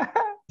 that. Ja,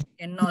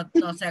 que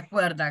no se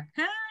acuerda.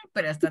 Ay,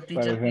 pero esta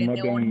teacher Parecemos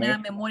tiene bien una mezcla.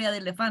 memoria de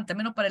elefante,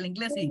 menos para el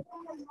inglés, sí.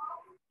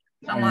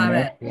 Vamos a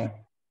ver.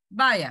 Mezcla.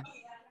 Vaya.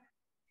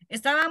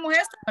 Estábamos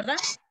esto, ¿verdad?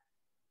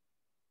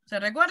 ¿Se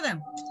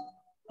recuerdan?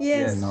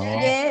 Yes. No.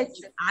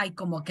 Yes. Ay,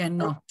 como que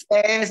no.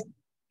 Es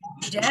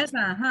Yes,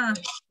 ajá.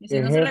 Y si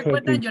 ¿Qué no es se eso,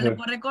 recuerdan, yo les teacher?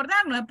 puedo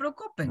recordar, no se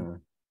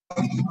preocupen.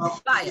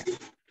 Vaya.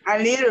 a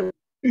little.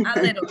 A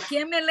ver,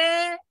 ¿quién me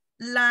lee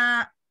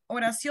la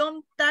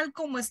oración tal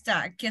como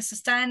está? Que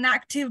está en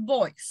active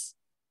voice.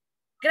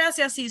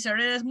 Gracias, César.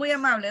 Eres muy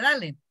amable.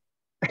 Dale.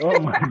 Oh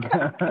my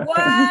God.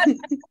 What?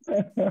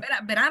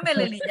 Espérame,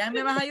 Leli, ya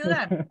me vas a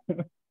ayudar.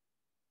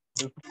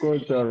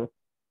 Escuchar.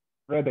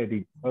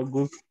 Frederick.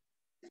 August.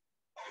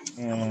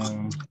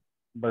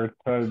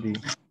 Bertaldi.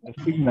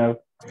 Signal.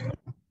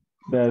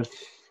 That.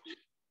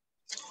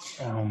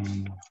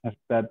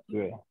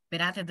 Statue.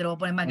 Espérate, te lo voy a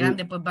poner más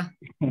grande, pues va.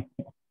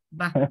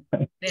 Va.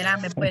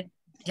 Espérame, pues.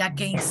 Ya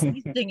que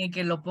insisten en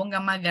que lo ponga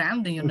más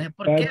grande, yo no sé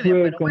por qué,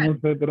 Statue, pero ¿cómo bueno.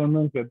 se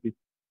pronuncia?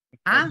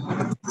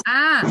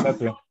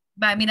 Statue.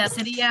 Va, mira,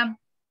 sería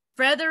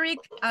Frederick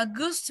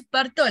August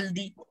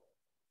Bartholdi.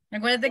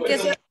 Acuérdate que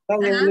eso... Es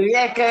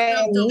que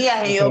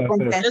venía y yo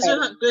contesté.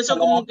 Eso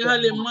como que es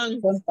alemán.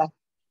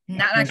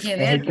 Nada que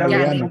ver, Es que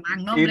italiano.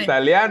 alemán, no, hombre.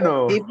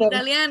 Italiano.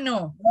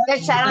 Italiano. No le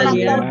echaron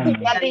la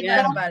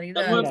Barbaridad.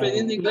 Estamos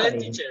aprendiendo inglés,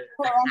 teacher.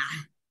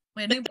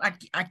 Bueno,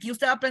 aquí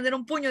usted va a aprender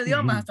un puño de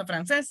idiomas, hasta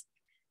francés.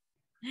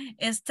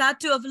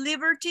 Statue of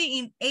Liberty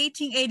in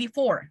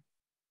 1884.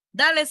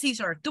 Dale,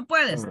 César, tú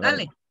puedes,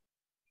 dale.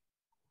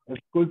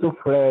 Sculptor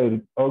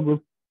Fred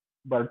August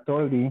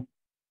Bartholdi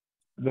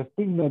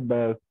designated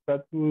the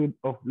Statue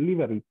of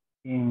Liberty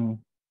in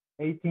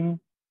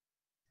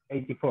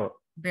 1884.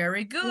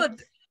 Very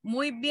good.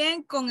 Muy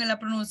bien con la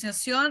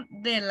pronunciación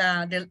del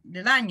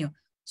año.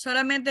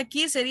 Solamente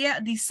aquí sería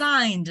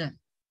designed.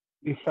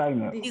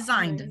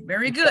 Designed.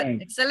 Very good.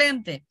 Designed.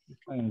 Excelente.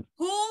 Designed.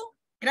 Who,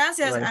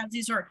 gracias, Right.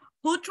 César.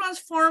 Who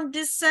transformed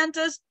this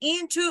sentence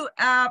into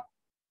a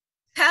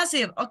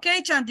passive?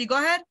 Okay, Chanti, go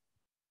ahead.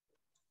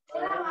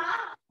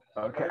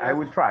 Okay, I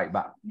will try,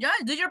 but Yeah,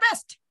 do your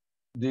best.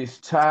 the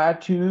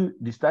statue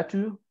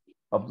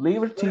of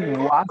liberty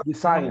was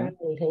designed.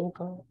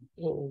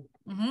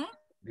 Mhm.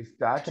 The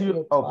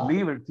Statue of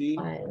Liberty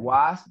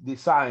was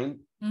designed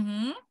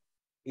Mhm.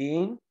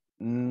 in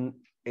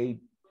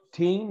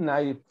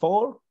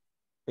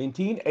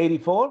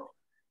 1884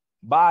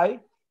 by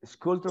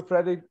sculptor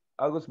Frederick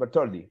August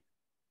Bartholdi.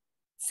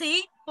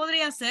 Sí,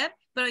 podría ser,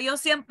 pero yo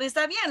siempre,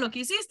 está bien lo que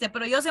hiciste,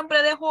 pero yo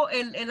siempre dejo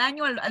el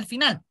año al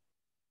final.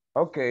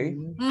 Ok,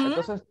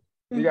 entonces,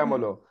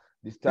 digámoslo.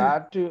 The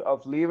Statue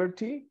of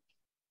Liberty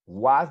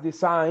was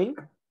designed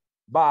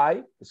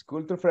by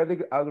sculptor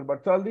Frederick August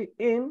Bartholdi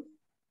in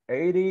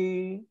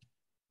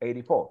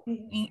 1884.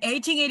 In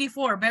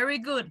 1884, very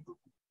good.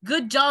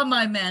 Good job,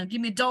 my man. Give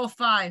me double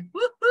 5.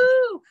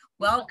 Woohoo!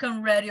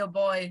 Welcome, radio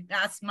boy.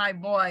 That's my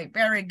boy.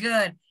 Very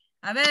good.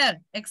 A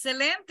ver,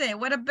 excelente.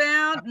 What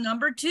about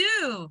number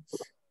 2?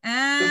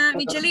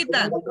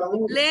 Michelita,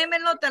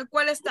 léemelo tal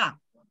cual está.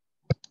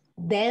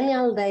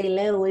 Daniel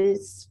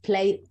Day-Lewis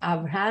played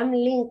Abraham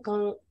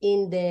Lincoln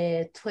in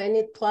the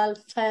 2012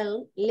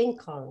 film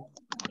Lincoln.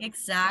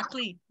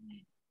 Exactly.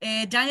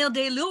 Daniel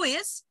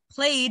Day-Lewis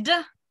played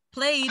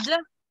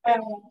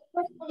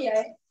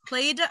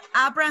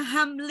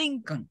Abraham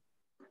Lincoln.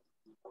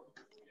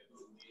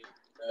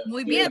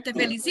 Muy bien, te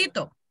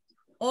felicito.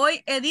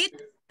 Hoy, Edith,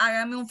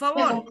 hágame un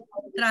favor.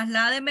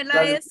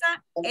 trasládemela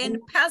esa en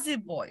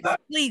passive voice,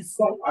 please.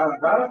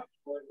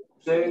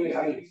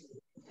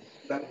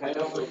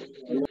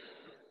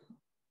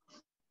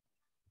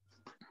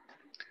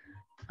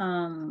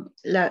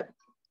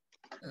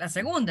 La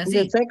segunda,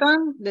 sí. The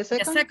The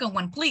second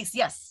one, please,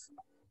 yes.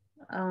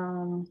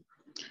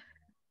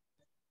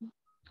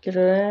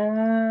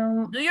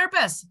 Creo. Do your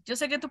best. Yo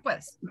sé que tú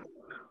puedes.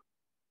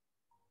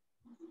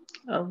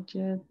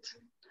 Object.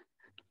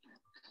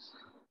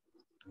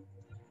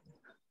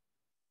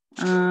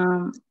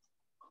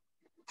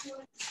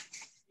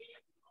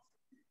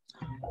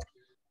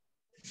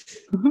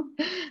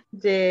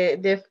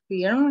 The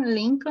firm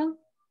Lincoln.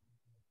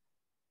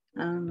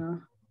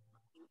 No.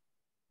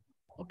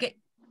 Ok.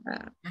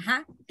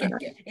 Ajá.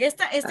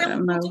 Esta es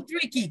un poquito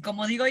tricky,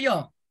 como digo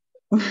yo.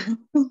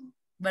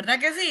 ¿Verdad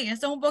que sí?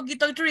 Esto es un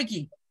poquito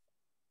tricky.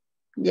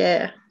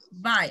 Yeah.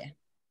 Vaya.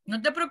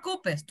 No te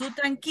preocupes, tú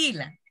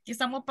tranquila. Aquí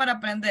estamos para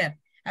aprender.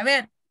 A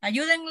ver,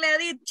 ayúdenle a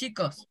Edith,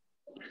 chicos.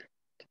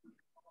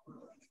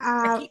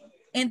 Aquí,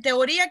 en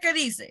teoría, ¿qué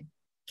dice?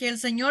 Que el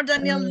señor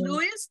Daniel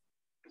Lewis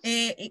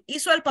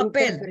hizo el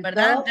papel,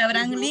 ¿verdad? De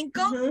Abraham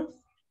Lincoln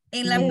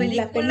en la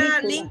película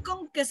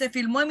Lincoln que se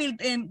filmó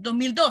en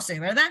 2012,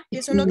 ¿verdad?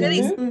 Eso es lo que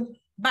dice.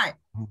 Vale.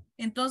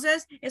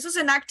 Entonces, eso es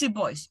en active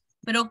voice.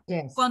 Pero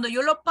cuando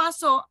yo lo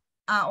paso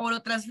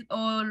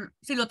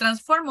si lo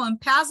transformo en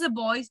passive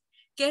voice,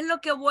 ¿qué es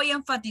lo que voy a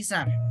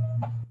enfatizar?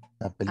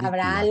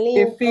 Abraham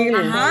Lincoln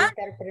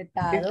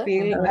interpretado.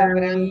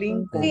 Abraham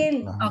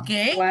Lincoln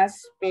Okay.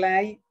 was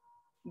played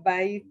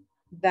by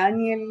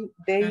Daniel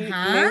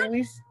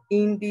Day-Lewis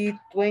in the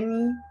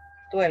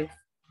 2012.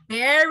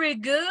 Very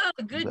good.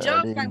 Good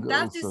job.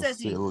 Fantastic,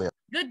 Ceci.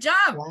 Good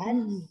job.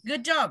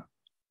 Good job.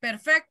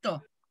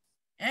 Perfecto.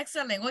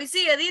 Excelente. Hoy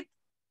sí, Edith.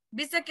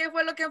 ¿Viste qué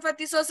fue lo que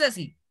enfatizó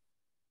Ceci?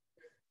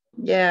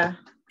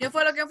 Yeah. ¿Qué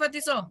fue lo que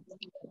enfatizó?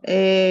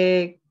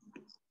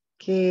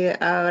 Que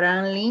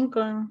Abraham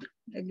Lincoln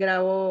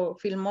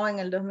filmó en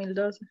el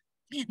 2012.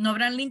 No,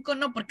 Abraham Lincoln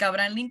no, porque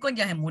Abraham Lincoln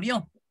ya se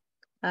murió.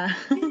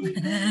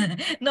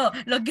 No,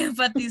 lo que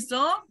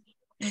enfatizó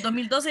en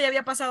 2012 ya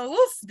había pasado,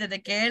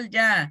 desde que él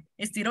ya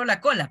estiró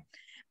la cola.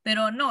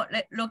 Pero no,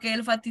 lo que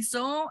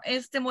enfatizó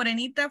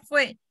Morenita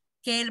fue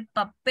que el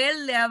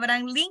papel de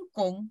Abraham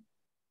Lincoln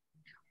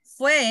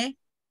fue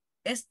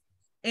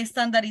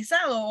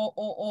estandarizado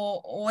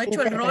o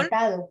hecho el rol.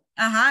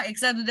 Ajá,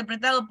 exacto,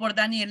 interpretado por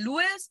Daniel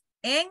Lewis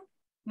en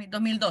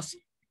 2012.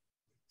 O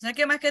sea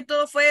que más que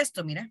todo fue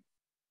esto, mira.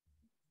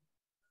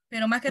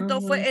 Pero más que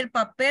todo fue el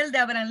papel de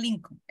Abraham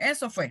Lincoln.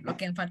 Eso fue lo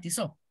que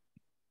enfatizó.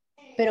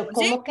 Pero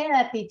 ¿cómo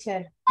queda,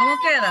 teacher? ¿Cómo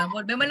queda?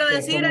 Volvémoslo a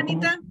decir,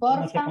 Anita.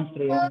 Porfa.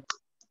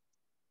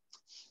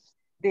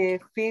 The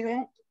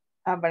film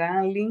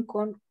Abraham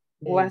Lincoln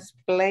was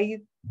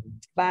played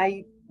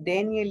by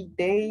Daniel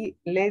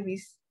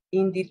Day-Lewis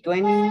in the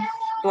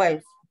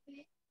 2012.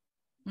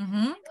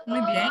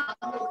 Muy bien.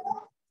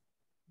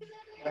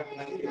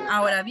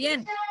 Ahora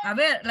bien, a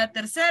ver, la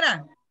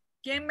tercera.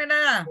 ¿Quién me la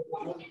da?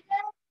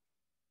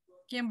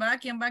 ¿Quién va?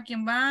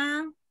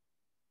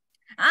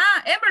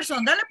 Ah,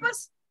 Emerson, dale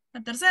pues.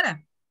 La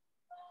tercera.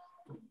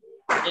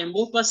 ¿En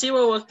voz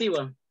pasiva o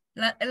activa?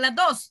 Las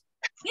dos.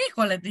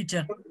 Híjole,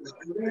 teacher.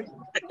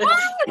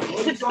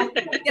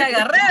 Te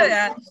agarré,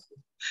 ¿verdad?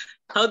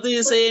 How do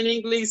you say in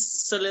English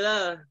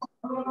soledad?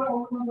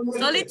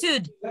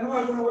 Solitude.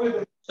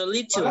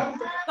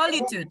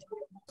 Solitude.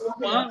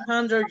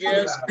 100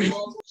 years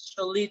of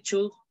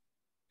solitude.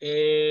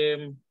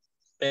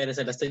 Pero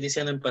se la estoy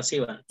diciendo en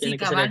pasiva. Tiene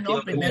que ser activa.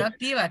 No, primero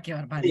activa, qué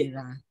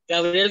barbaridad.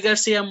 Gabriel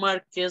García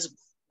Márquez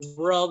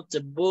wrote the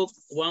book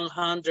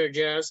 100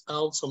 Years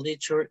of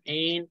Solitude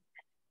in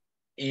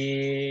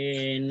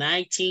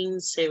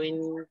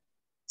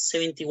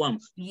 1971.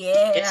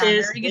 Yeah, ese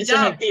es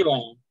activa.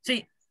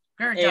 Sí.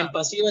 En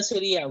pasiva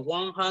sería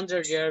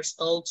 100 Years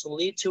Old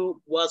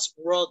Solitude was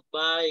wrote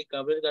by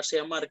Gabriel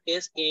García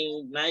Márquez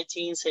in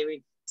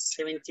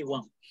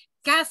 1971.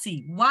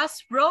 Casi,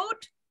 was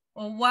wrote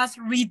o was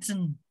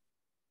written?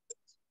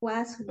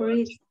 Was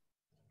written.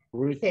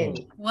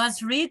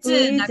 Was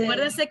written.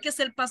 Acuérdense que es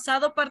el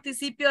pasado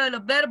participio de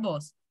los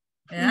verbos.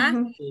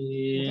 ¿Verdad?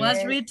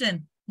 Was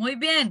written. Muy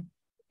bien.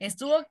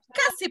 Estuvo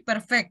casi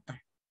perfecta.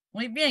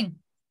 Muy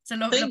bien.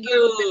 Lo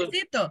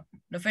felicito.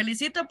 Lo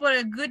felicito por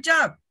el good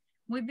job.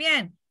 Muy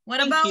bien. What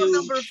about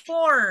number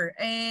 4?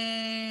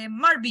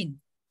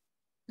 Marvin.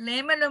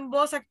 Léemelo en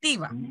voz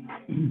activa.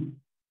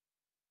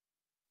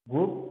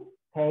 Would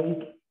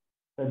take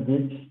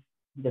the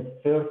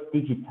first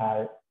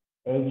digital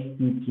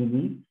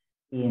HDTV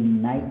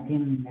in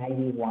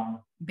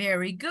 1991.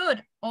 Very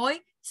good.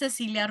 Hoy,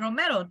 Cecilia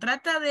Romero,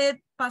 trata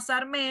de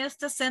pasarme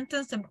este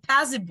sentence en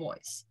passive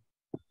voice.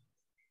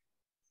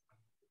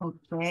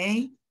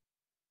 Okay.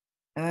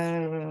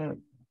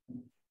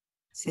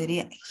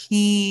 Sería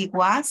he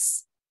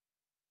was.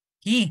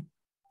 He.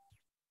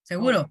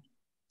 Seguro.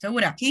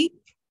 ¿Segura? He.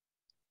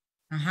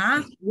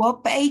 Ajá.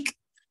 Wopake.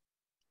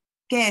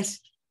 ¿Qué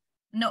es?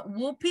 No,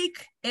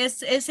 Wopake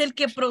es el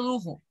que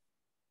produjo.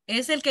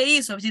 Es el que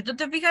hizo. Si tú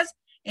te fijas,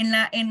 En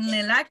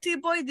el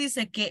active voice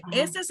dice que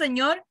este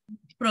señor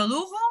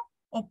produjo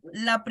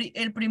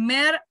el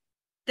primer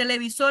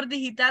televisor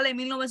digital en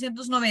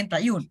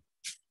 1991,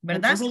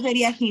 ¿verdad? Entonces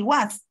sería he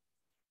was.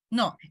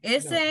 No,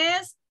 esa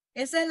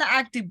es la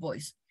active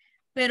voice.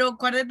 Pero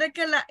acuérdate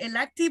que el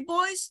active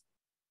voice,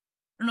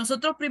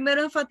 nosotros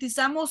primero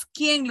enfatizamos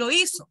quién lo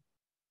hizo.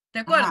 ¿Te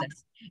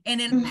acuerdas?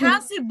 En el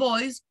passive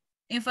voice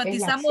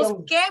enfatizamos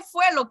qué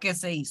fue lo que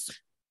se hizo.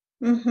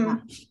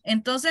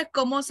 Entonces,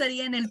 ¿cómo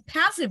sería en el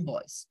passive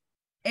voice?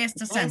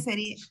 Entonces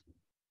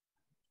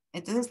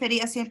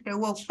sería siempre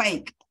was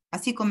fake.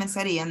 Así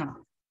comenzaría,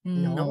 ¿no?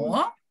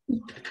 No.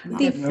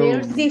 The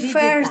first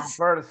digital.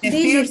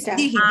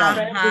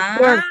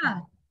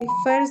 Ajá. The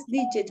first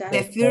digital.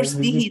 The first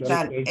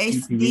digital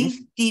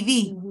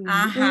HDTV.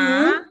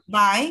 Ajá.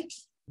 By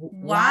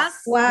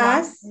Was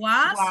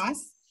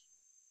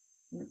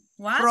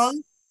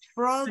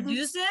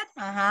produced.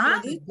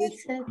 Ajá.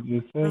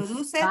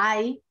 Produced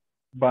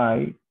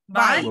By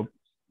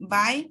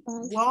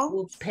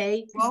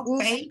Pay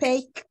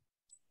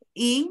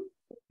in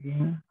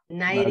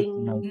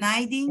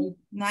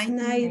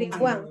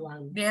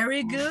 1991.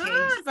 Very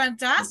good.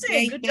 Fantastic.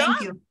 Okay, Good thank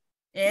job. you.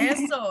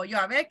 Eso. Yo,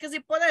 a ver que sí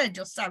puede.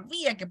 Yo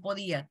sabía que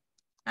podía.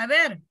 A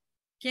ver.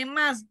 ¿Quién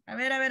más? A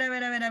ver.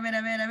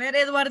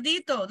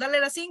 Eduardito, dale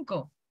la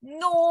 5.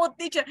 No,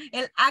 teacher.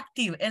 El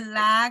active.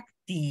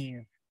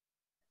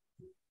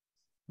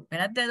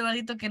 Espérate,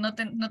 Eduardito, que no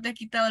te has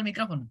quitado el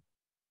micrófono.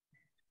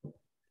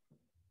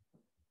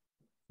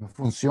 No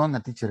funciona,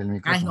 teacher, el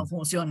micrófono. Ay, no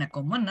funciona.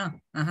 ¿Cómo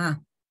no? Ajá.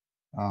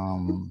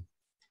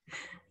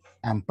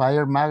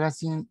 Empire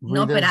Magazine.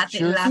 No, Reader's espérate.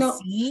 Choice.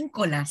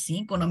 La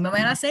 5. No me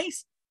vayan a la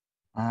 6.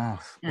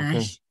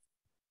 Okay.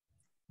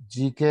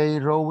 J.K.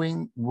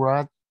 Rowling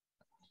wrote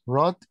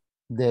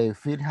the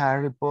fifth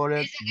Harry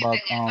Potter book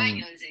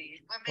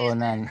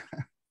on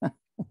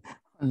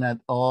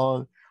an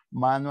old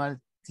manual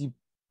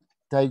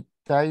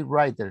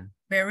typewriter.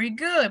 Very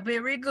good,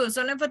 very good.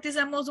 Solo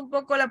enfatizamos un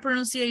poco la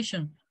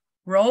pronunciation.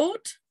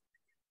 Wrote.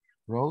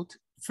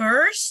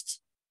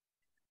 First.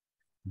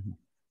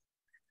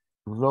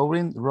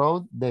 Rowling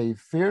wrote the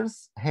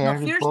first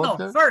Harry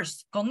Potter. No,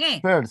 first, con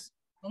E. First.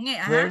 Con E,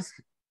 ajá.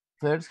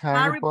 First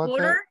Harry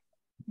Potter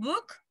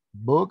book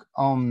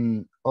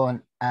on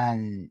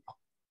an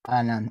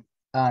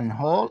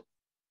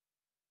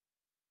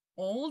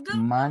old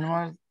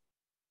manual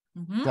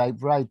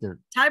typewriter.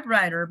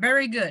 Typewriter,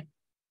 very good.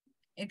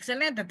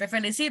 Excelente, te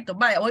felicito.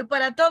 Vaya, hoy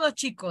para todos,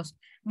 chicos.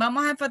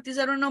 Vamos a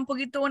enfatizar un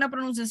poquito una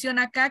pronunciación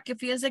acá, que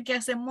fíjense que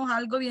hacemos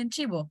algo bien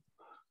chivo.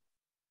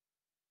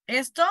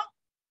 Esto,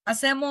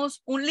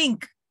 hacemos un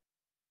link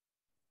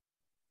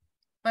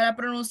para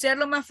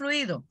pronunciarlo más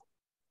fluido.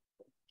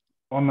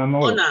 On an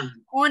old.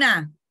 On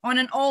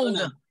an old.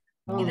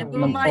 Y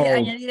después vamos a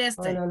añadir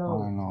este.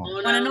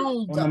 On an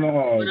old.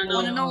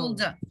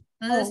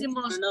 Entonces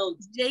decimos,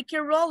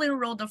 J.K. Rowling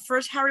wrote the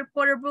first Harry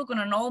Potter book on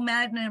an old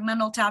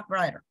manual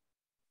typewriter.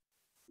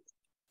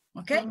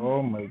 Okay?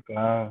 Oh my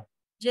God.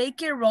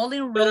 J.K.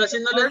 Rowling wrote the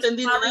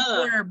first Harry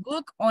Potter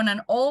book on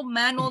an old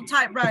manual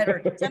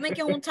typewriter. ¿Saben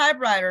qué es un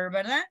typewriter,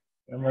 verdad?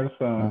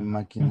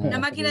 Una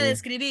máquina de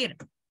escribir.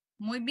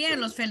 Muy bien,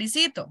 los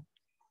felicito.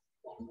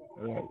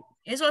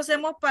 Eso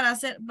hacemos para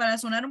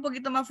sonar un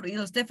poquito más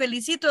fluidos. Te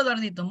felicito,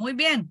 Eduardito. Muy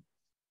bien.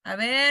 A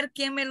ver,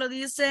 ¿quién me lo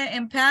dice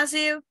en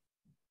passive?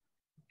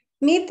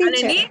 Mi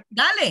teacher.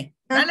 Dale,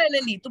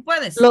 Leli, tú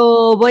puedes.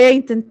 Lo voy a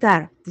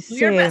intentar. Do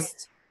your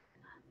best.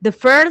 The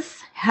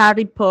first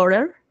Harry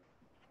Potter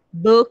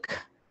book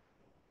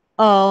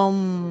was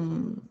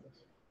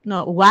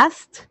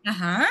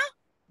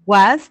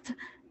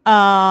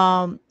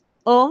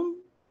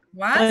on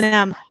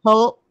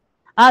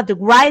the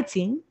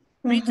writing.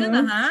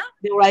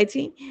 The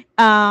writing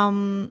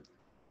on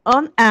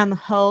an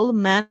whole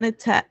manual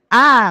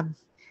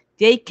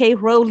J.K.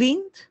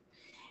 Rowling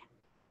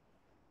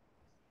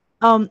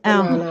on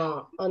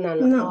manual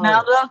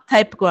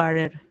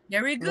typewriter.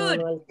 Very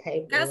good.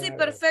 Casi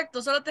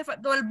perfecto. Solo te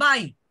faltó el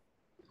by.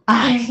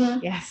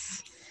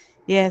 Yes.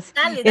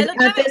 Dale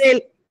otra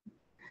vez.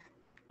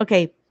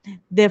 Okay.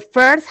 The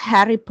first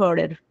Harry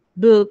Potter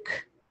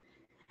book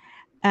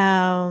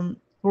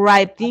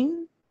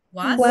writing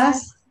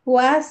was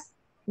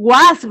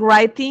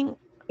writing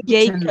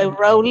J.K.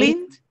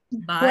 Rowling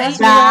by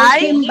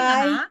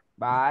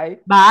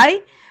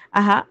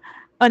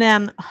on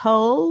an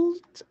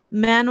old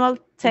manual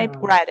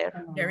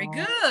typewriter. Very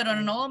good. On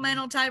an old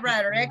manual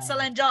typewriter.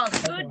 Excellent job.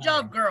 Good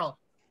job, girl.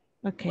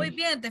 Okay. Muy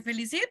bien, te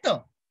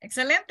felicito.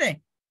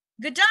 Excelente.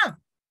 Good job.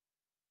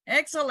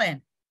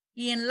 Excellent.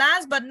 Y en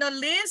last but not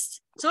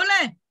least,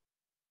 Zule.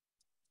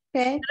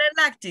 Okay.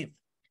 Active.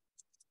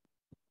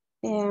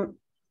 De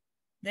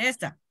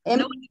esta.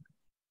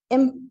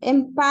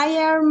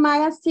 Empire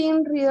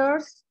Magazine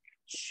readers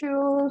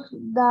choose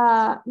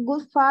the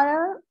Good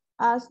Father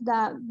as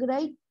the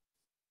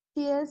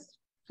greatest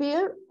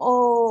film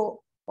of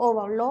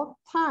a long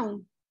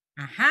time.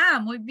 Ajá,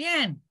 muy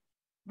bien.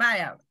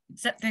 Vaya,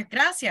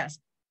 gracias.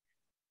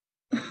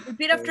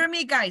 Repeat after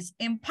me, guys.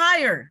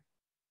 Empire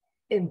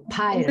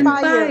Empire.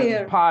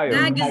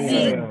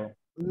 Magazine.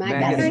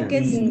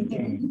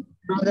 Magazine.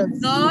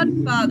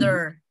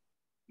 Godfather.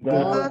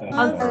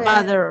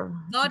 Godfather.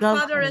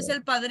 Godfather es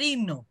el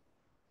padrino.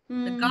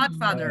 The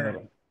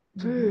Godfather.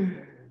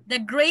 The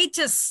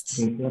greatest.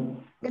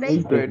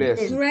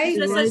 Greatest. Ese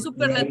es el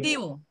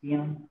superlativo.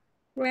 The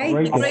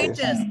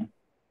greatest.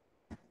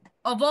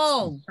 Of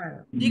all.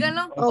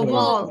 Díganlo. Of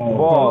all.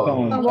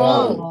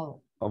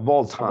 Of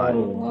all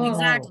time.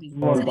 Exactly.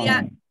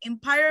 Sería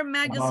Empire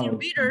Magazine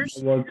readers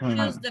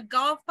choose The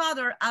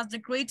Godfather as the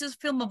greatest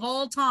film of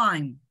all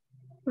time.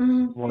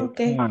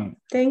 Okay.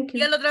 Thank you.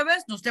 Dígalo otra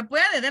vez. No, usted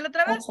puede. Dele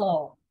otra vez.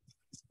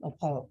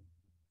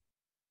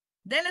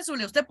 Dele,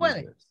 Zulia. Usted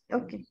puede.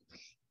 Okay.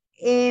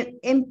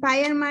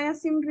 Empire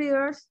Magazine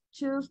readers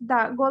choose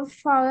The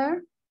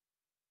Godfather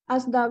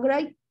as the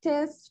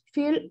greatest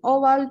film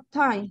of all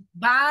time.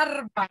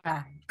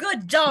 Bárbara.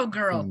 Good job,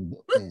 girl.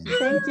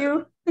 Thank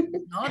you.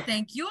 No,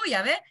 thank you.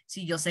 Ya ve.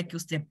 Si yo sé que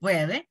usted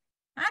puede.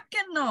 Ah,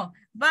 que no.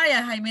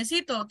 Vaya,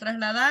 Jaimecito,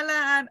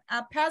 trasladala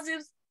a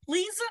passive,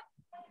 please.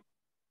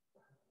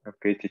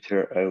 Okay,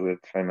 teacher, I will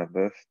try my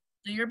best.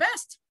 Do your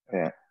best.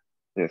 Yeah,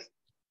 yes.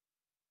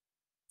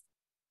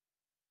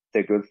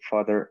 The good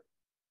father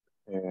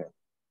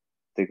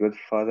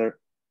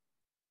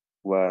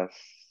was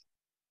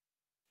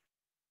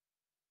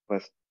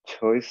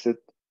chosen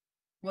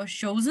Was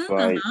chosen.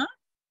 by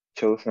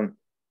chosen.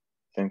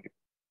 Thank you.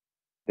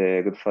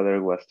 The good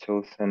father was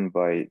chosen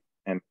by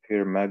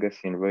Empire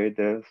Magazine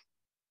readers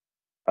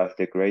as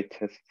the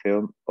greatest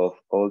film of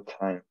all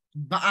time.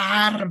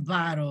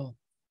 Bárbaro.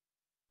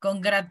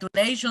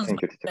 Congratulations,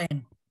 Thank you, my teacher.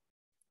 friend.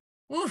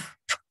 Oof,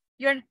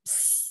 you're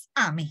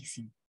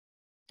amazing.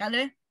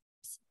 Dale.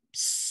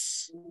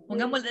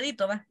 Pongamos el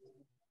dedito, va.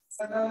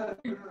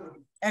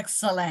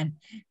 Excellent.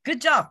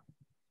 Good job.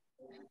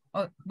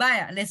 Oh,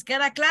 vaya, ¿les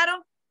queda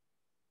claro?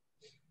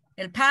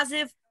 El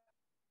passive.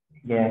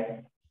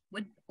 Yes.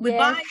 With Yes.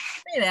 by,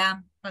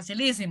 mira,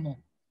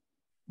 facilísimo.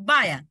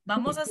 Vaya,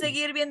 vamos a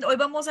seguir viendo. Hoy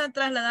vamos a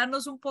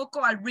trasladarnos un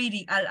poco al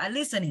reading, al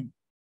listening.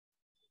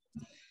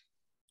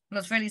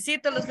 Los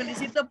felicito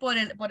por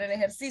el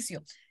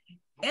ejercicio.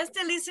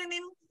 Este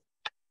listening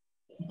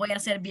voy a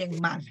hacer bien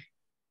mal.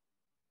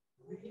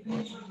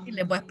 Y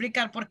les voy a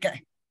explicar por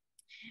qué.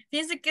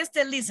 Fíjense que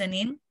este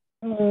listening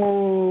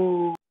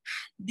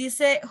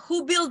dice,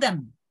 who built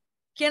them?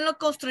 ¿Quién lo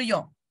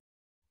construyó?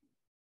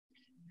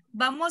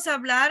 Vamos a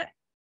hablar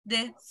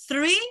de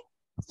 3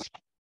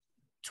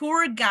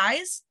 tour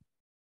guides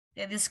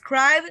that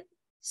describe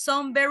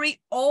some very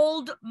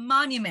old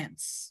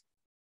monuments.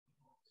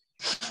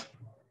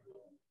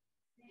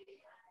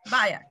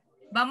 Vaya,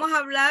 vamos a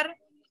hablar,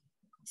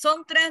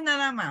 son 3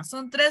 nada más,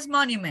 son 3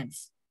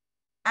 monuments.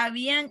 Have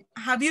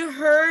you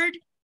heard,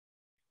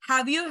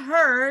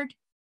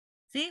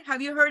 ¿sí?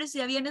 Have you heard si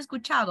habían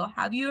escuchado?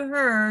 Have you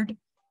heard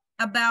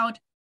about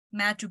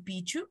Machu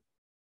Picchu?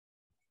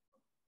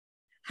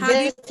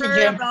 Have you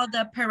heard about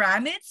the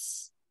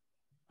pyramids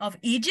of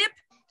Egypt?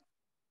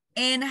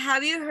 And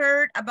have you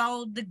heard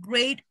about the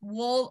Great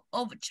Wall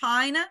of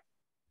China?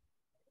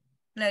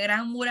 La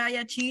Gran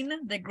Muralla China,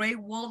 the Great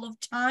Wall of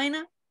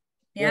China.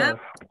 Yeah.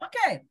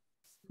 Ok.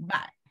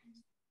 Vale.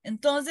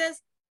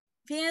 Entonces,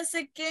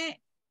 fíjense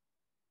que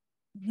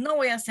no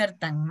voy a ser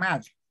tan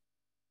mal.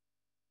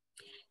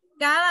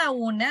 Cada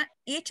una,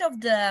 each of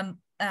the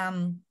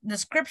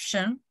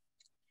description,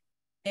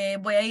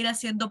 voy a ir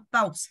haciendo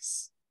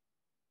pausas.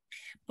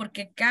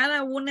 Porque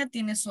cada una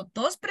tiene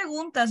 2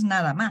 preguntas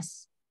nada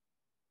más.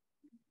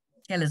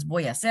 Que les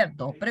voy a hacer,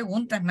 2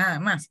 preguntas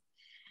nada más.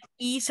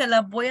 Y se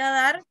las voy a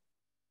dar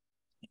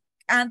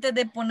antes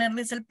de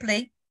ponerles el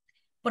play.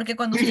 Porque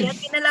cuando usted ya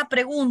tiene la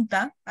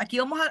pregunta, aquí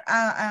vamos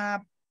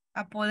a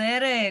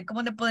poder,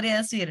 ¿cómo te podría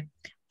decir?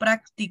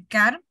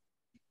 Practicar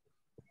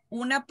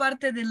una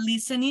parte del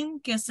listening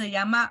que se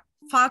llama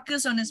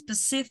focus on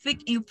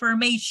specific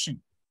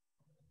information.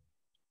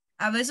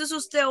 A veces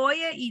usted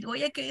oye y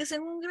oye que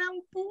dicen un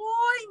gran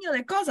puño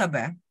de cosas,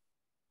 ¿verdad?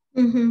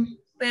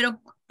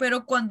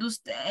 Pero cuando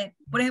usted,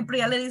 por ejemplo,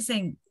 ya le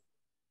dicen,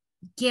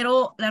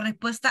 quiero la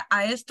respuesta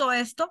a esto,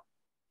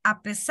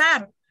 a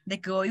pesar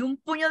de que oye un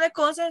puño de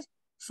cosas,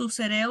 su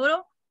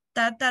cerebro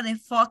trata de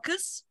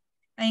focus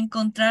a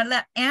encontrar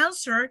la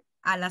answer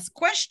a las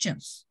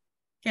questions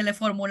que le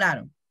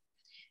formularon.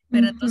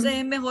 Pero entonces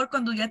es mejor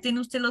cuando ya tiene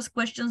usted los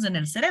questions en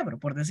el cerebro,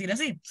 por decir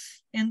así.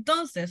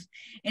 Entonces,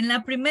 en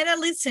la primera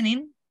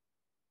listening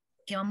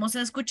que vamos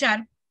a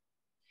escuchar,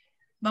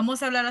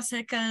 vamos a hablar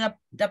acerca de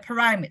the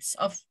pyramids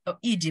of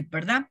Egypt,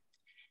 ¿verdad?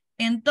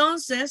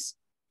 Entonces,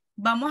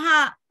 vamos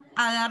a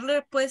darle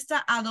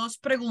respuesta a 2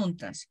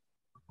 preguntas.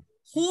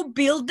 Who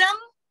built them?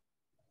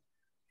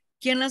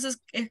 ¿Quién las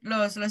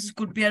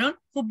esculpieron?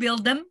 Who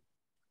built them?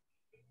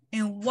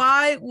 And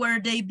why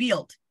were they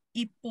built?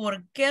 ¿Y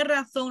por qué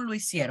razón lo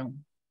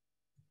hicieron?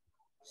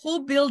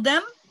 Who built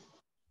them?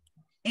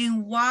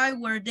 And why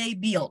were they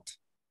built?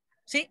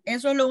 ¿Sí?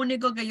 Eso es lo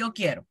único que yo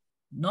quiero.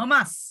 No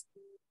más.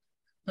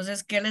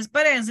 Entonces, ¿qué les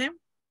parece?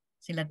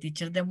 Si la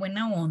teacher de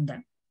buena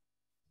onda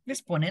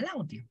les pone el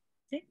audio.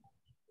 ¿Sí?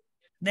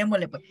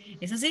 Démosle pues.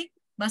 ¿Es así?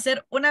 Va a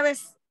ser una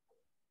vez.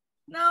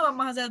 No,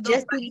 vamos a hacer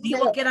dos.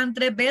 Digo que eran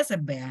 3 veces,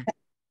 vea.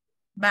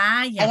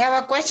 Vaya. I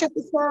have a question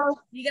before.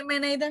 Dígame,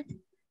 Neida.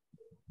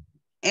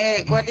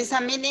 What is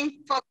the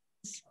meaning?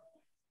 Focus.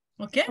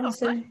 Okay.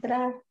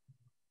 Concentrar.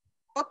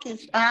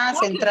 Focus.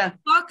 Centrar.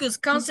 Focus,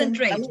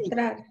 concentrate.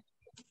 Concentrar.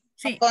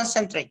 Sí.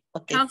 Concentrate.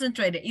 Okay.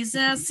 Concentrated is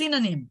a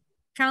synonym.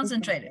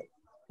 Concentrated.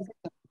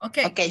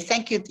 Okay. Okay,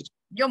 thank you.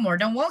 You're more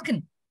than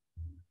welcome.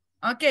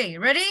 Okay,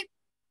 ready?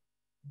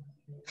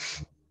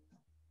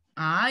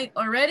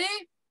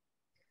 Already?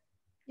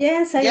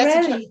 Yes, I'm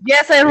Yes, ready.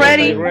 Yes, I'm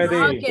ready.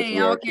 Okay.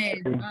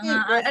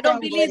 I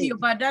don't believe you,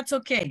 but that's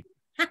okay.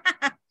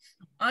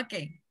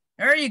 Okay,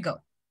 there you go.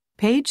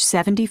 Page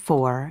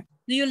 74.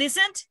 Do you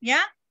listen?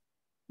 Yeah?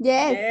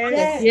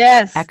 Yes.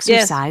 Yes.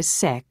 Exercise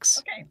 6.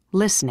 Okay.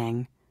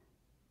 Listening.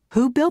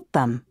 Who built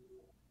them?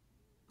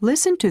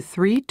 Listen to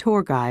 3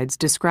 tour guides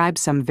describe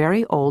some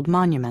very old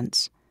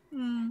monuments.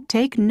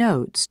 Take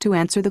notes to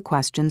answer the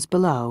questions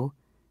below.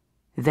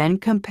 Then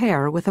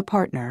compare with a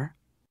partner.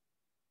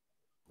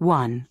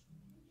 1.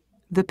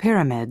 The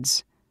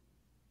pyramids.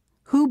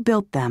 Who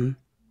built them?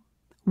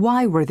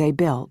 Why were they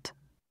built?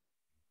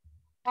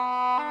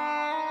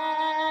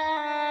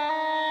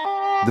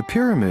 The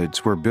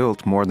pyramids were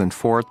built more than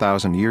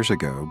 4,000 years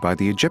ago by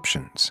the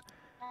Egyptians.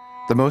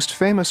 The most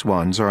famous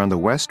ones are on the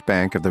west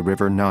bank of the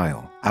river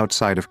Nile,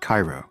 outside of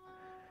Cairo.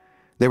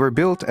 They were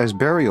built as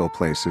burial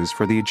places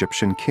for the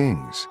Egyptian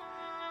kings.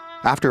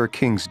 After a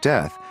king's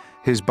death,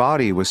 his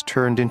body was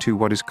turned into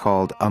what is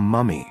called a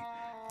mummy.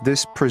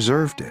 This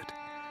preserved it.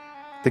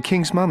 The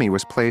king's mummy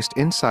was placed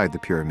inside the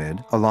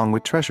pyramid along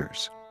with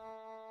treasures.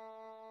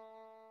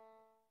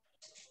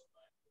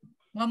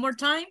 One more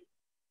time?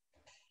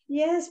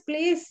 Yes,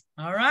 please.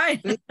 All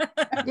right.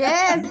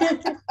 Yes.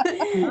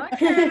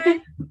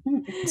 Okay.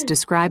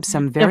 Describe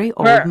some very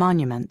old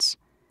monuments.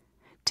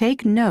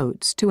 Take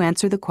notes to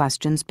answer the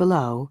questions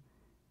below.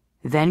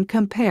 Then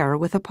compare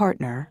with a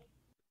partner.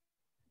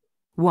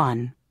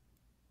 1.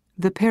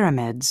 The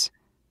pyramids.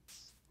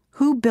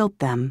 Who built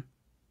them?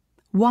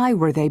 Why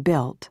were they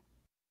built?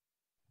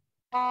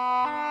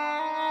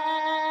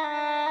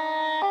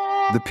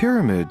 The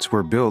pyramids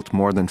were built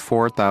more than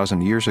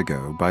 4,000 years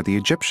ago by the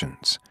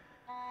Egyptians.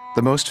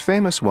 The most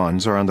famous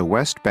ones are on the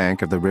west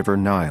bank of the river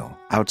Nile,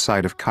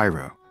 outside of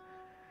Cairo.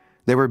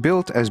 They were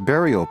built as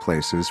burial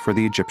places for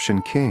the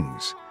Egyptian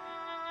kings.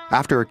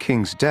 After a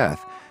king's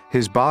death,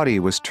 his body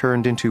was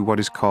turned into what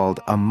is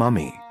called a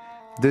mummy.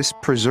 This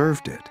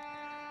preserved it.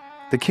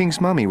 The king's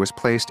mummy was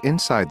placed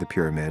inside the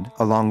pyramid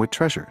along with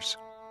treasures.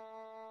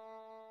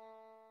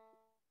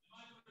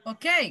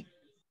 Okay.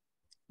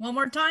 One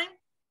more time.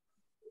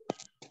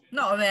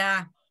 No,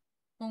 vea.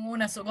 Con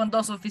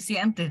 2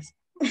 suficientes.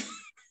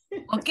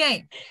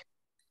 Ok.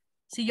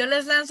 Si yo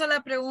les lanzo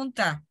la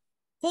pregunta,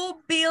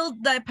 who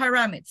built the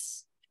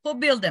pyramids? Who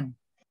built them?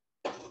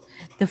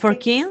 The 4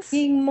 kings?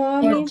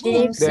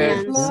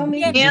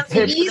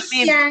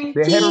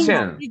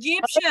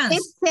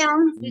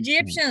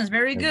 Egyptians,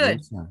 very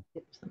good.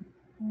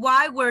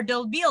 Why were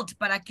they built?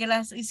 ¿Para qué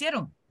las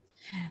hicieron?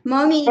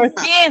 Mummies. For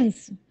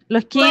kings.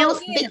 Los kings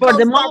for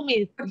the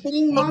mummies. The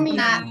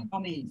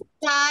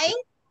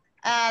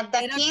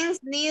kings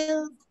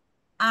need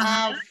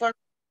for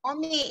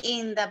mummy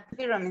in the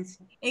pyramids.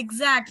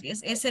 Exactly.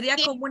 Sería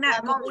como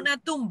una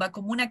tumba,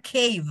 como una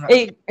cave.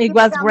 It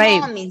was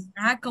grave.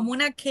 Como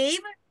una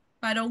cave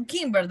para un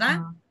king,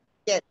 ¿verdad?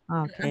 Yes.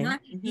 Okay.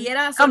 Y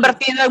era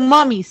convertido en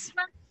mummies.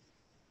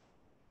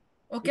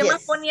 ¿O qué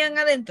más ponían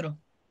adentro?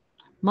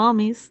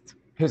 Mummies.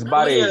 His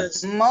body.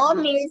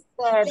 Mummies.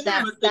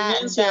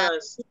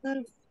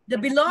 The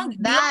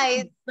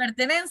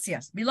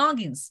pertenencias,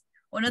 belongings.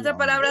 O en otras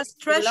palabras,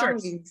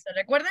 treasures. ¿Se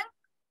recuerdan?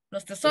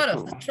 Los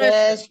tesoros.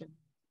 Treasures.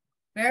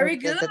 Very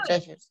good.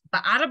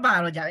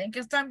 Bárbaro, ya ven que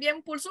están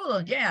bien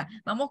pulsudos. Yeah.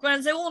 Vamos con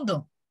el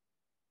segundo.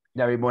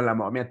 Ya vimos la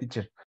momia,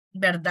 teacher.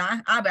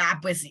 ¿Verdad?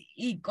 Pues sí.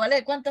 ¿Y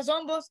cuántas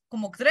son vos?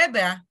 Como 3,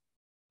 ¿verdad?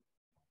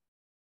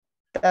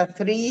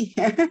 3.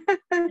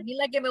 A mí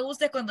la que me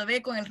gusta es cuando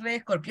ve con el rey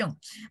escorpión.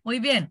 Muy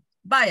bien.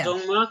 Vaya.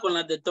 Son más con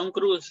las de Tom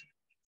Cruise.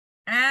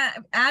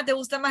 ¿Te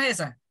gusta más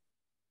esa?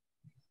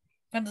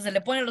 Cuando se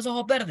le ponen los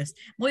ojos verdes.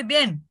 Muy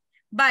bien.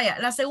 Vaya,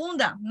 la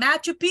segunda.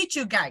 Machu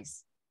Picchu,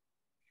 guys.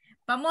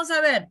 Vamos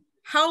a ver.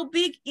 How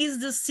big is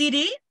the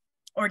city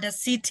or the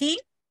city?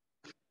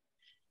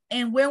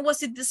 And when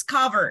was it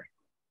discovered?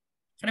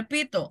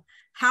 Repito.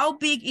 How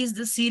big is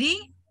the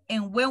city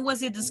and when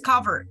was it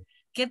discovered?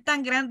 ¿Qué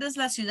tan grande es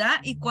la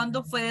ciudad y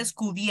cuándo fue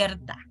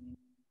descubierta?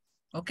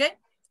 Okay?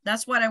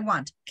 That's what I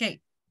want.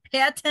 Okay.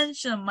 Pay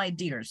attention, my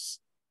dears.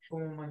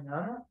 Como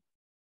mañana.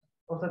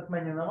 O sea,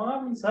 mañana van a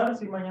avisar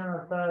si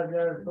mañana está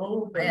ya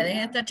todo. Vaya,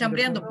 dejen de estar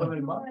chambreando, pues.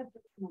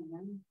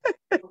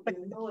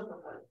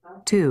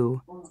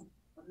 2.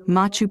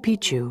 Machu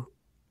Picchu.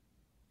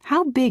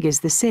 How big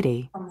is the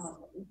city?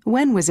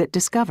 When was it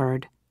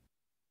discovered?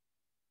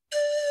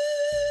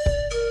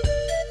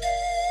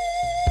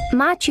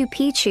 Machu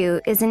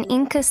Picchu is an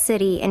Inca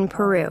city in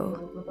Peru.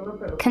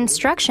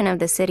 Construction of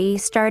the city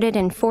started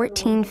in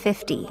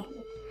 1450.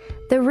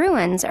 The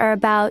ruins are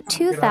about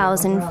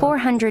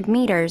 2,400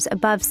 meters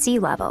above sea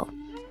level.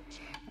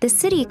 The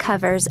city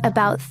covers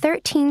about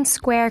 13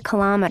 square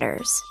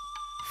kilometers.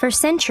 For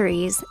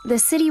centuries, the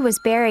city was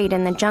buried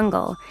in the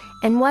jungle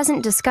and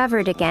wasn't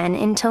discovered again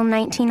until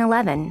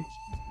 1911.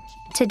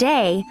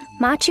 Today,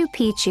 Machu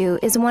Picchu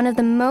is one of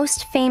the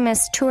most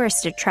famous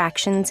tourist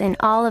attractions in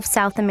all of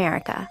South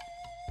America.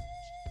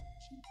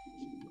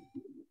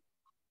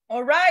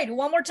 All right,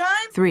 one more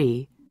time.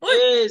 3.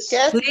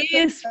 Yes.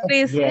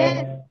 Please.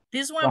 Yeah.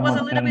 This one was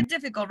a little bit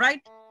difficult,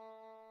 right?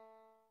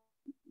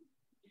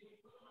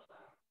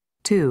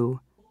 2.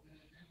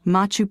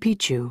 Machu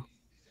Picchu.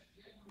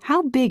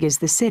 How big is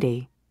the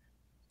city?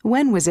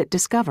 When was it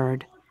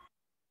discovered?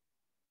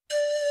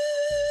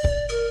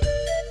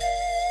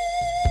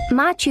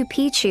 Machu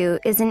Picchu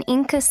is an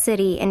Inca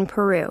city in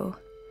Peru.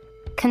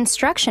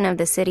 Construction of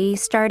the city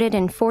started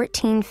in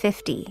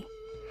 1450.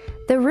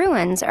 The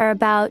ruins are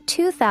about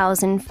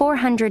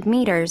 2,400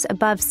 meters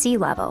above sea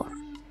level.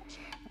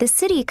 The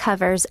city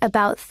covers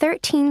about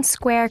 13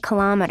 square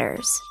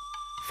kilometers.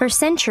 For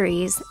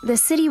centuries, the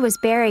city was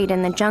buried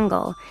in the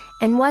jungle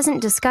and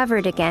wasn't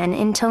discovered again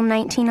until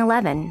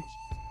 1911.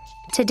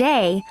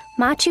 Today,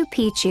 Machu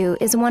Picchu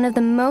is one of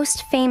the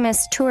most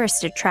famous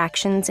tourist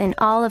attractions in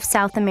all of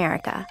South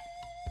America.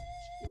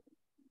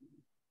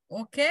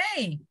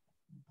 Okay.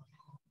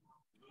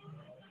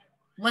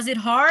 Was it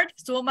hard?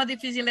 Estuvo más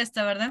difícil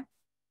esta, ¿verdad?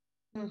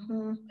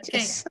 Okay.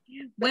 Yes.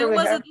 When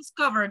was it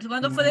discovered?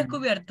 ¿Cuándo fue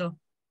descubierto?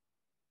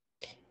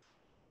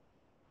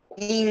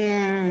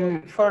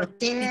 In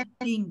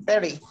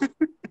 1430.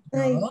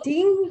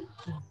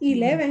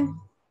 1911.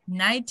 1911.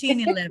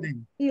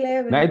 1911.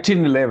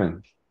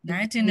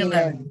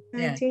 1911.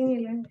 Yeah.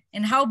 1911.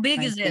 And how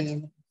big is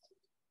it?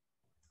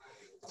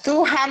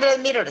 200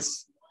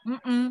 meters.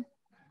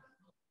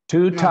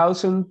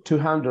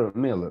 2,200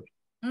 meters.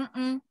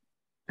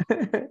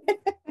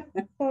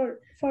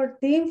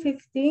 14,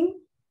 15.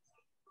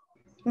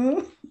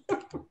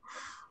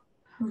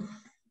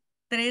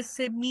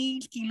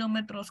 13,000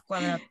 kilómetros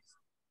cuadrados.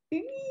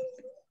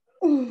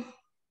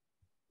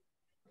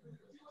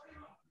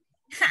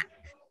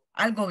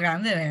 Algo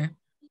grande, ¿verdad?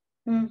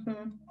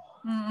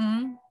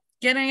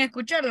 ¿Quieren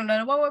escucharlo?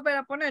 Lo voy a volver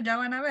a poner, ya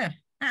van a ver.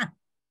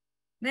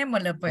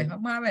 Démosle pues,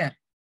 vamos a ver.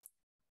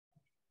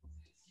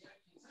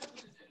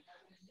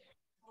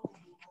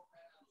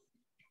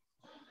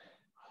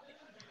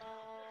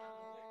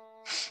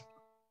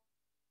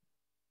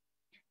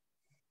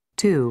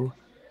 Two.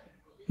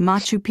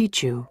 Machu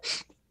Picchu.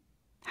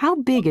 How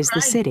big is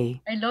the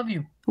city? I love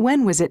you.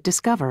 When was it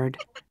discovered?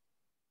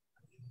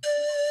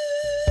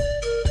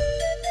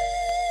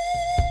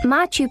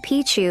 Machu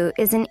Picchu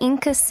is an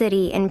Inca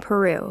city in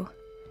Peru.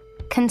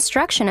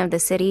 Construction of the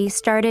city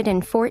started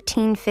in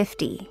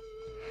 1450.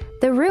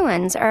 The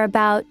ruins are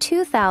about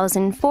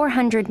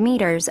 2,400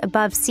 meters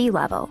above sea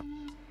level.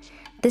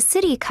 The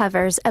city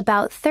covers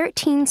about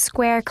 13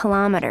 square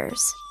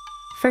kilometers.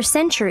 For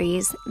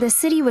centuries, the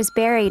city was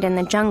buried in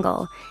the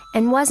jungle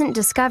and wasn't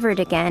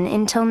discovered again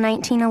until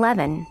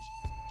 1911.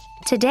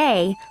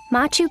 Today,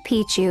 Machu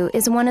Picchu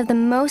is one of the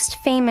most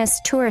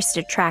famous tourist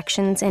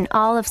attractions in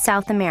all of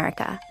South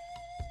America.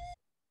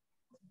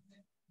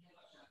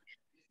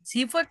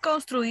 Sí fue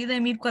construida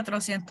en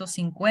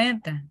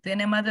 1450.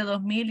 Tiene más de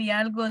 2,000 y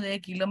algo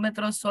de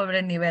kilómetros sobre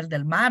el nivel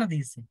del mar,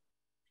 dice.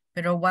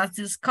 Pero was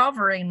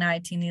discovered in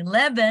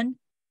 1911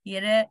 y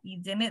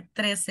tiene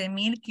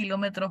 13,000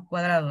 kilómetros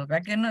cuadrados.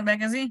 ¿Verdad que no? ¿Verdad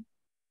que sí?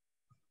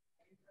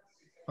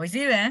 Pues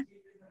sí, ¿ve?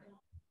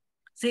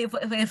 Sí,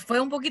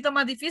 fue un poquito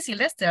más difícil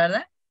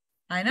 ¿verdad?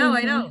 I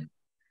know.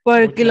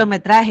 Por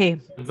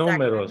kilometraje.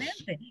 Números.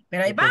 Exactamente.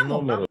 Pero ahí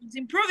vamos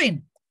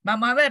improving.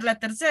 Vamos a ver la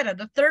tercera,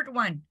 the third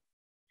one.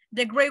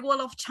 The Great Wall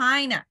of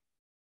China.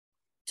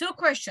 2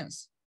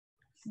 questions.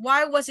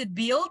 Why was it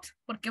built?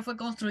 ¿Por qué fue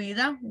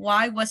construida?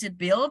 Why was it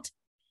built?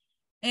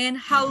 And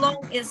how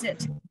long is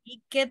it?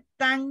 ¿Y qué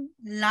tan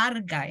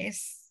larga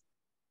es?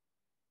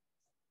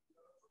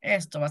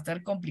 Esto va a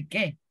estar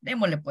complicado.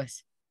 Démosle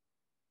pues.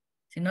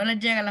 Si no les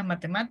llegan las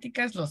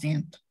matemáticas, lo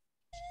siento.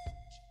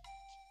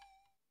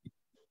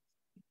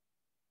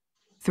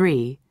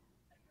 3.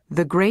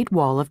 The Great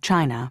Wall of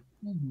China.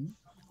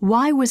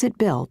 Why was it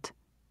built?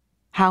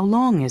 How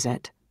long is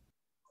it?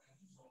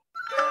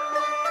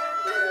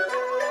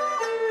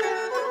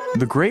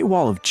 The Great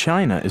Wall of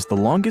China is the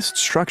longest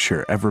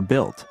structure ever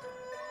built.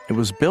 It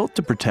was built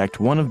to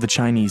protect one of the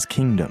Chinese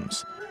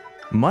kingdoms.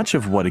 Much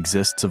of what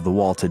exists of the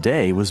wall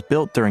today was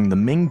built during the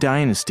Ming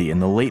Dynasty in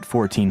the late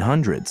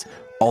 1400s,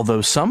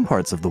 although some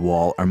parts of the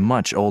wall are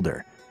much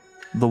older.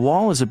 The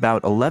wall is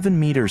about 11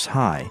 meters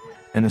high,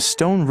 and a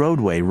stone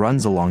roadway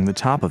runs along the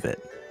top of it.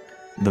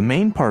 The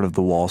main part of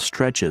the wall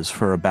stretches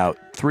for about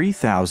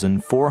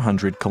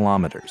 3,400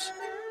 kilometers.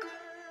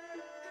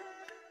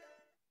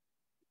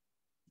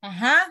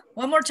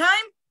 One more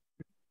time?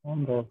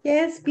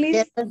 Yes,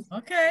 please.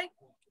 Okay.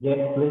 Yes,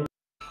 please.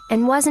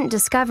 And wasn't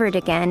discovered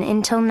again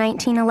until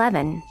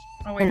 1911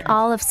 in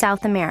all of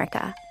South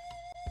America.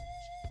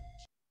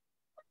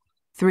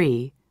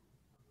 3.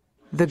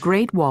 The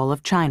Great Wall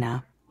of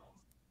China.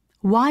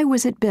 Why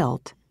was it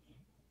built?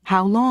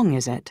 How long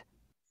is it?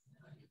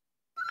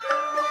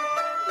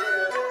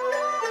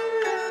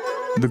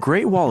 The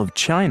Great Wall of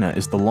China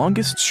is the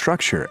longest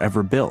structure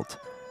ever built.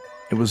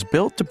 It was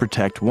built to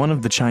protect one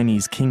of the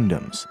Chinese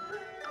kingdoms.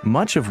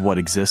 Much of what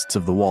exists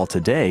of the wall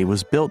today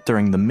was built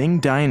during the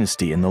Ming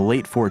Dynasty in the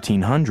late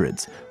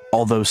 1400s,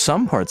 although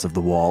some parts of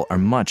the wall are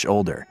much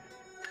older.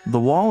 The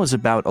wall is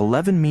about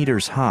 11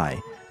 meters high,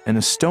 and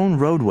a stone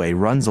roadway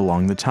runs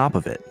along the top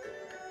of it.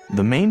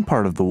 The main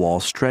part of the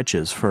wall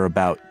stretches for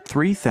about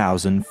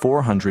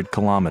 3,400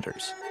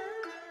 kilometers.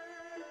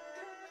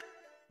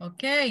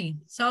 Okay,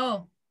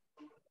 so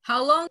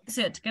how long is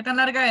it? ¿Qué tan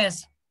larga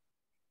es?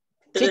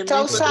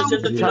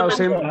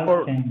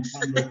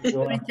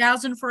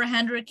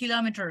 3,400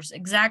 kilometers,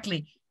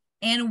 exactly.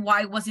 And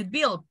why was it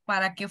built?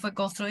 ¿Para qué fue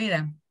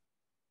construida?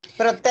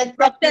 Protect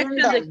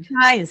the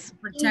ties.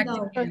 Protect.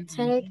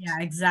 Yeah,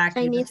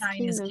 exactly. The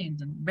Chinese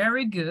kingdom.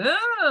 Very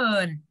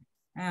good.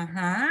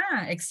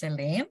 Ajá,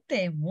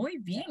 excelente. Muy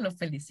bien, lo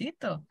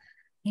felicito.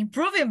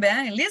 Improving,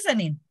 vean,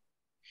 listening.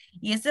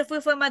 Y este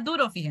fue más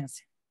duro,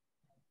 fíjense.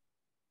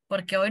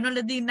 Porque hoy no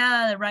les di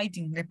nada de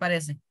writing, ¿les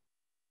parece?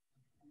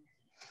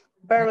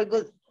 Very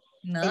good.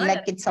 No, I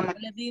like it so much.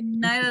 no les di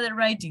nada de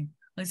writing.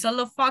 Hoy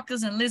solo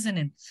focus en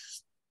listening.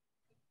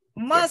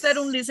 Vamos a hacer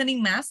un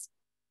listening más.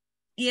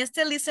 Y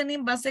este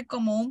listening va a ser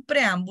como un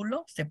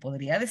preámbulo, se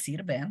podría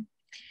decir, vean,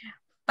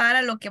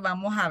 para lo que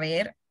vamos a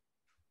ver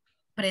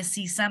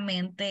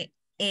precisamente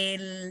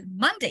el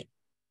Monday.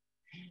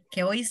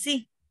 Que hoy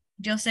sí,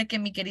 yo sé que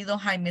mi querido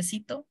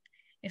Jaimecito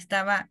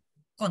estaba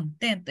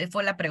contento. Y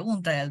fue la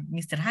pregunta del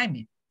Mr.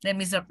 Jaime,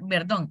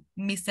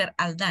 Mr.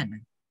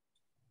 Aldana.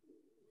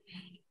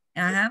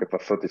 Ajá. ¿Qué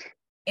pasó, teacher?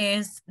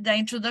 Es la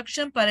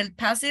introduction para el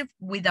passive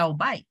without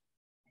by.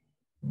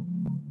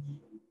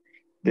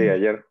 Sí,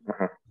 ayer.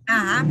 Ajá.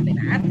 Ajá,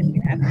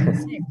 espérate.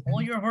 Sí,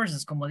 hold your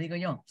horses, como digo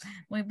yo.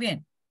 Muy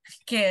bien.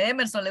 Que a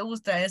Emerson le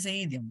gusta ese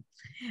idioma.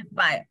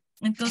 Vaya,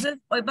 entonces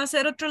hoy va a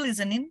ser otro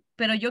listening,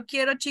 pero yo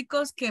quiero,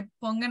 chicos, que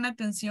pongan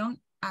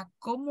atención a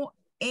cómo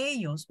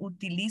ellos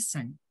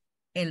utilizan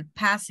el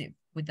passive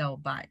without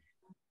by.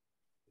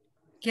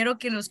 Quiero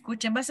que lo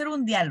escuchen. Va a ser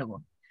un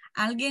diálogo.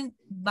 Alguien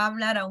va a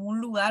hablar a un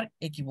lugar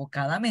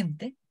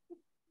equivocadamente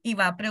y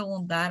va a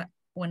preguntar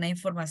una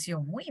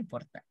información muy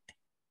importante.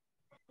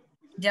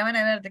 Ya van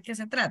a ver de qué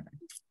se trata.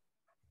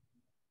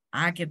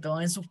 Ah, que todo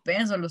en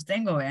suspenso los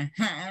tengo, vean.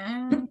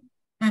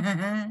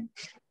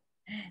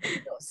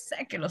 Yo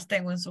sé que los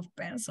tengo en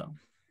suspenso.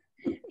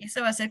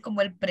 Eso va a ser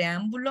como el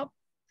preámbulo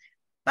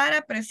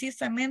para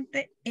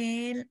precisamente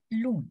el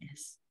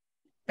lunes.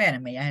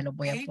 Espérenme, ya se los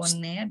voy a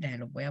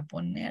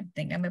poner,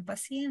 Ténganme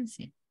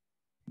paciencia.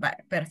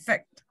 Vale,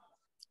 perfecto.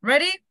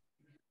 Ready?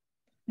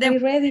 I'm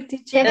ready,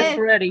 teacher. Yes,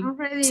 ready. I'm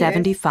ready.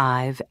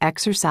 75,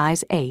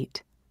 Exercise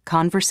 8,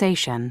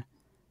 Conversation.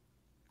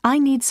 I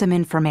need some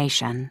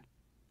information.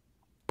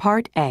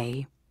 Part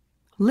A,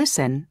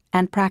 listen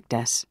and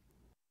practice.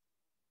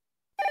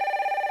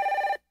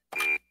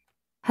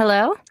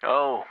 Hello?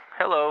 Oh,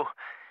 hello.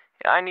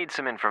 I need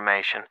some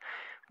information.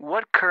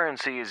 What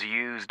currency is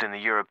used in the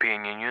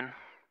European Union?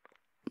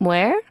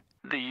 Where?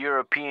 The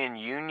European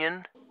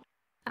Union?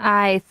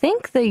 I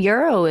think the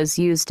euro is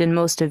used in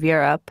most of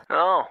Europe.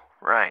 Oh,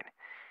 right.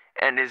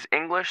 And is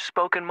English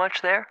spoken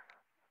much there?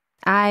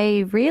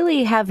 I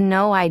really have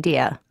no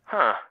idea.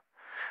 Huh.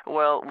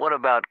 Well, what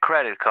about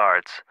credit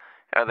cards?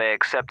 Are they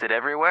accepted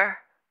everywhere?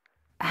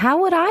 How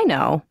would I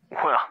know?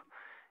 Well,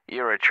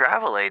 you're a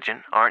travel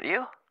agent, aren't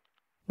you?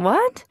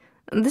 What?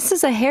 This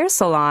is a hair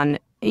salon.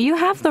 You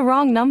have the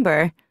wrong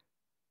number.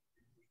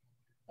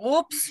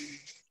 Oops.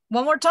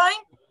 One more time?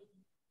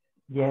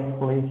 Yes,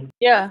 please.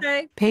 Yeah.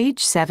 Okay.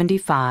 Page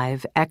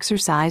 75,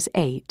 Exercise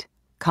 8,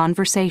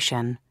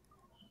 Conversation.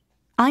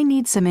 I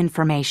need some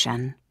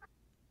information.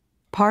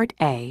 Part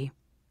A,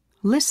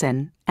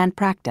 listen and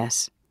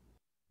practice.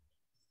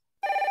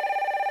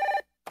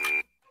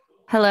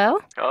 Hello?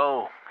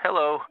 Oh,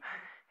 hello.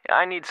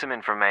 I need some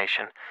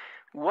information.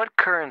 What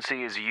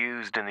currency is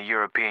used in the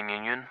European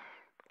Union?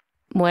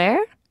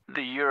 Where?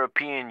 The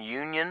European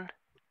Union?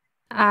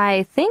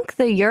 I think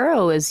the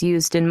euro is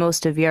used in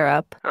most of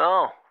Europe.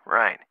 Oh,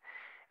 right.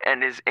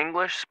 And is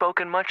English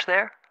spoken much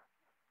there?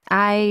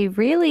 I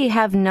really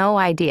have no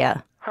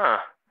idea. Huh.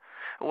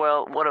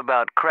 Well, what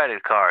about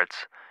credit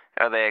cards?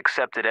 Are they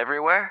accepted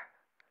everywhere?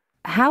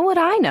 How would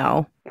I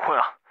know?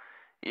 Well,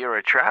 you're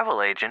a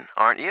travel agent,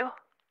 aren't you?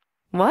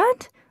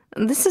 What?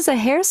 This is a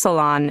hair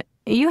salon.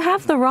 You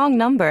have the wrong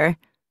number.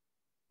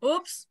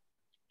 Oops.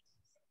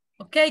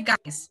 Okay,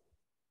 guys.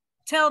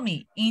 Tell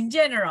me, in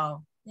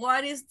general,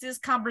 what is this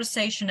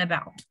conversation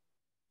about?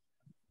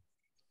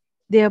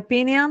 The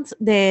opinions,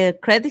 the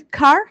credit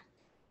card.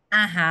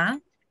 Uh-huh.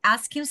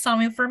 Asking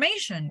some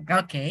information.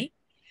 Okay.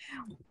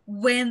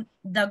 When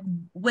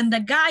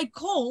the guy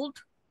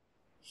called,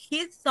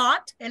 he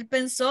thought, él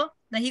pensó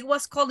that he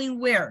was calling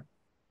where?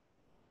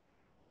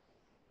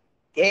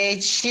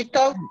 She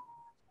told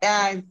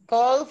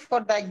call for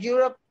the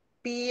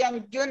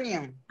European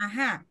Union.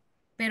 Ajá.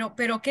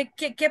 Pero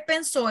 ¿qué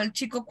pensó el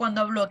chico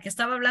cuando habló? ¿Que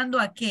estaba hablando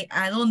a qué?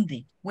 ¿A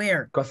dónde?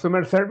 Where?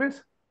 Customer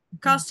service.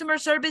 Customer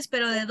service,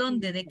 pero ¿de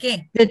dónde? ¿De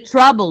qué? The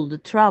trouble.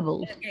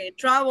 Okay,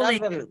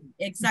 travel.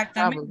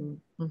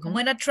 Exactamente. Como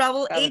era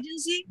travel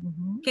agency,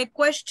 ¿qué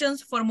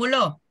questions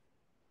formuló?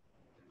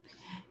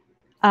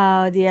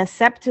 The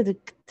accepted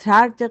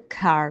credit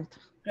card.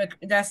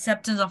 The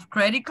acceptance of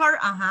credit card,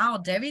 ajá, o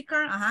debit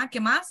card, ajá, ¿qué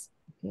más?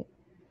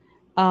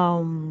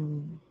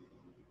 Una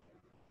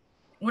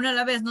a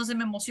la vez, no se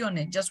me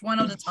emocione, just one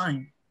at a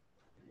time.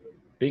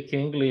 Speak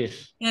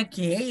English.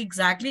 Okay,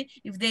 exactly.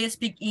 If they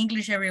speak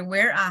English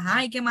everywhere,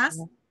 ajá, ¿y qué más?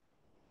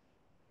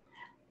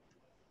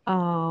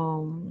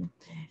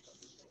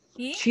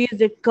 Choose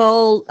the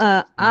call,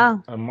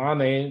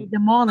 money. the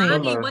money.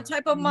 Money, what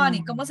type of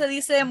money? ¿Cómo se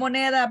dice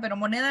moneda? Pero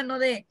moneda no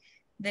de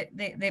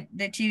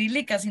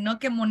chirilica, sino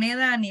que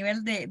moneda a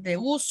nivel de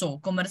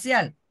uso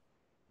comercial.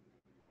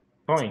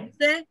 Coin.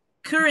 ¿Sí?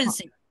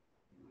 Currency.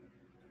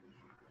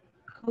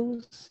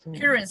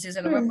 Currency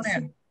se lo voy a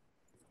poner.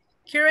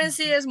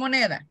 Currency es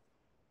moneda.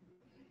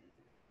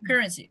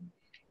 Currency.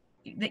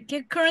 ¿De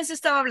qué currency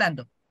estaba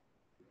hablando?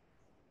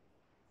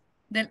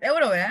 Del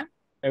euro, ¿verdad?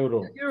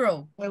 Euro.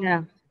 Euro.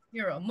 Yeah.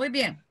 Euro. Muy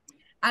bien.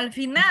 Al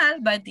final,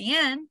 by the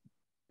end,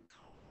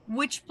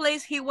 which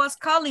place he was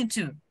calling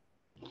to?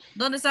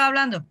 ¿Dónde estaba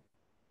hablando?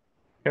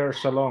 Hair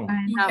salon.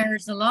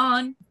 Hair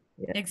salon.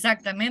 Yeah.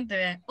 Exactamente.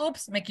 ¿verdad?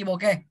 Ups, me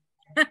equivoqué.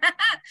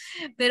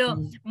 Pero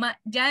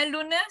ya el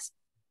lunes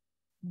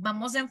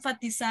vamos a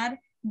enfatizar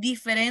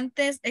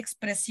diferentes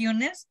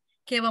expresiones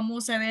que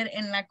vamos a ver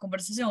en la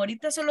conversación.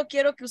 Ahorita solo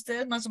quiero que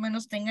ustedes más o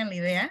menos tengan la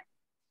idea,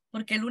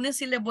 porque el lunes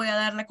sí les voy a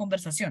dar la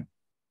conversación.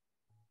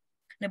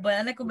 Les voy a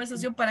dar la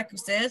conversación para que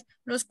ustedes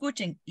lo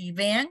escuchen y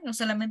vean no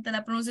solamente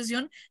la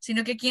pronunciación,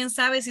 sino que quién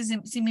sabe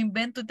si me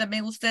invento y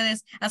también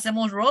ustedes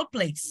hacemos role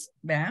plays,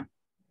 ¿verdad?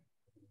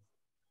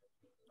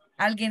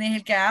 Alguien es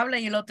el que habla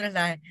y el otro es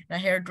la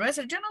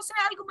hairdresser. Yo no sé,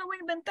 algo me voy a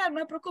inventar, no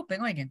se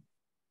preocupen, oigan.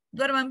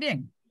 Duerman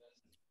bien.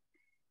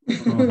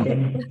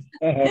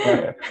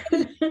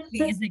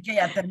 Fíjense que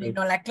ya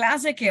terminó la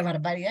clase, qué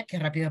barbaridad, qué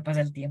rápido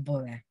pasa el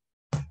tiempo, ¿verdad?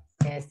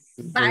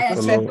 Vaya,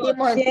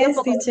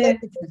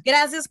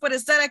 gracias por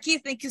estar aquí.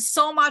 Thank you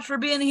so much for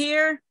being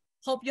here.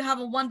 Hope you have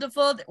a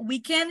wonderful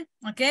weekend.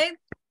 Okay.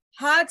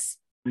 Hugs.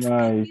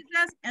 Nice.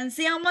 And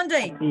see you on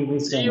Monday. Thank you,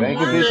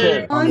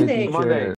 teacher. Monday.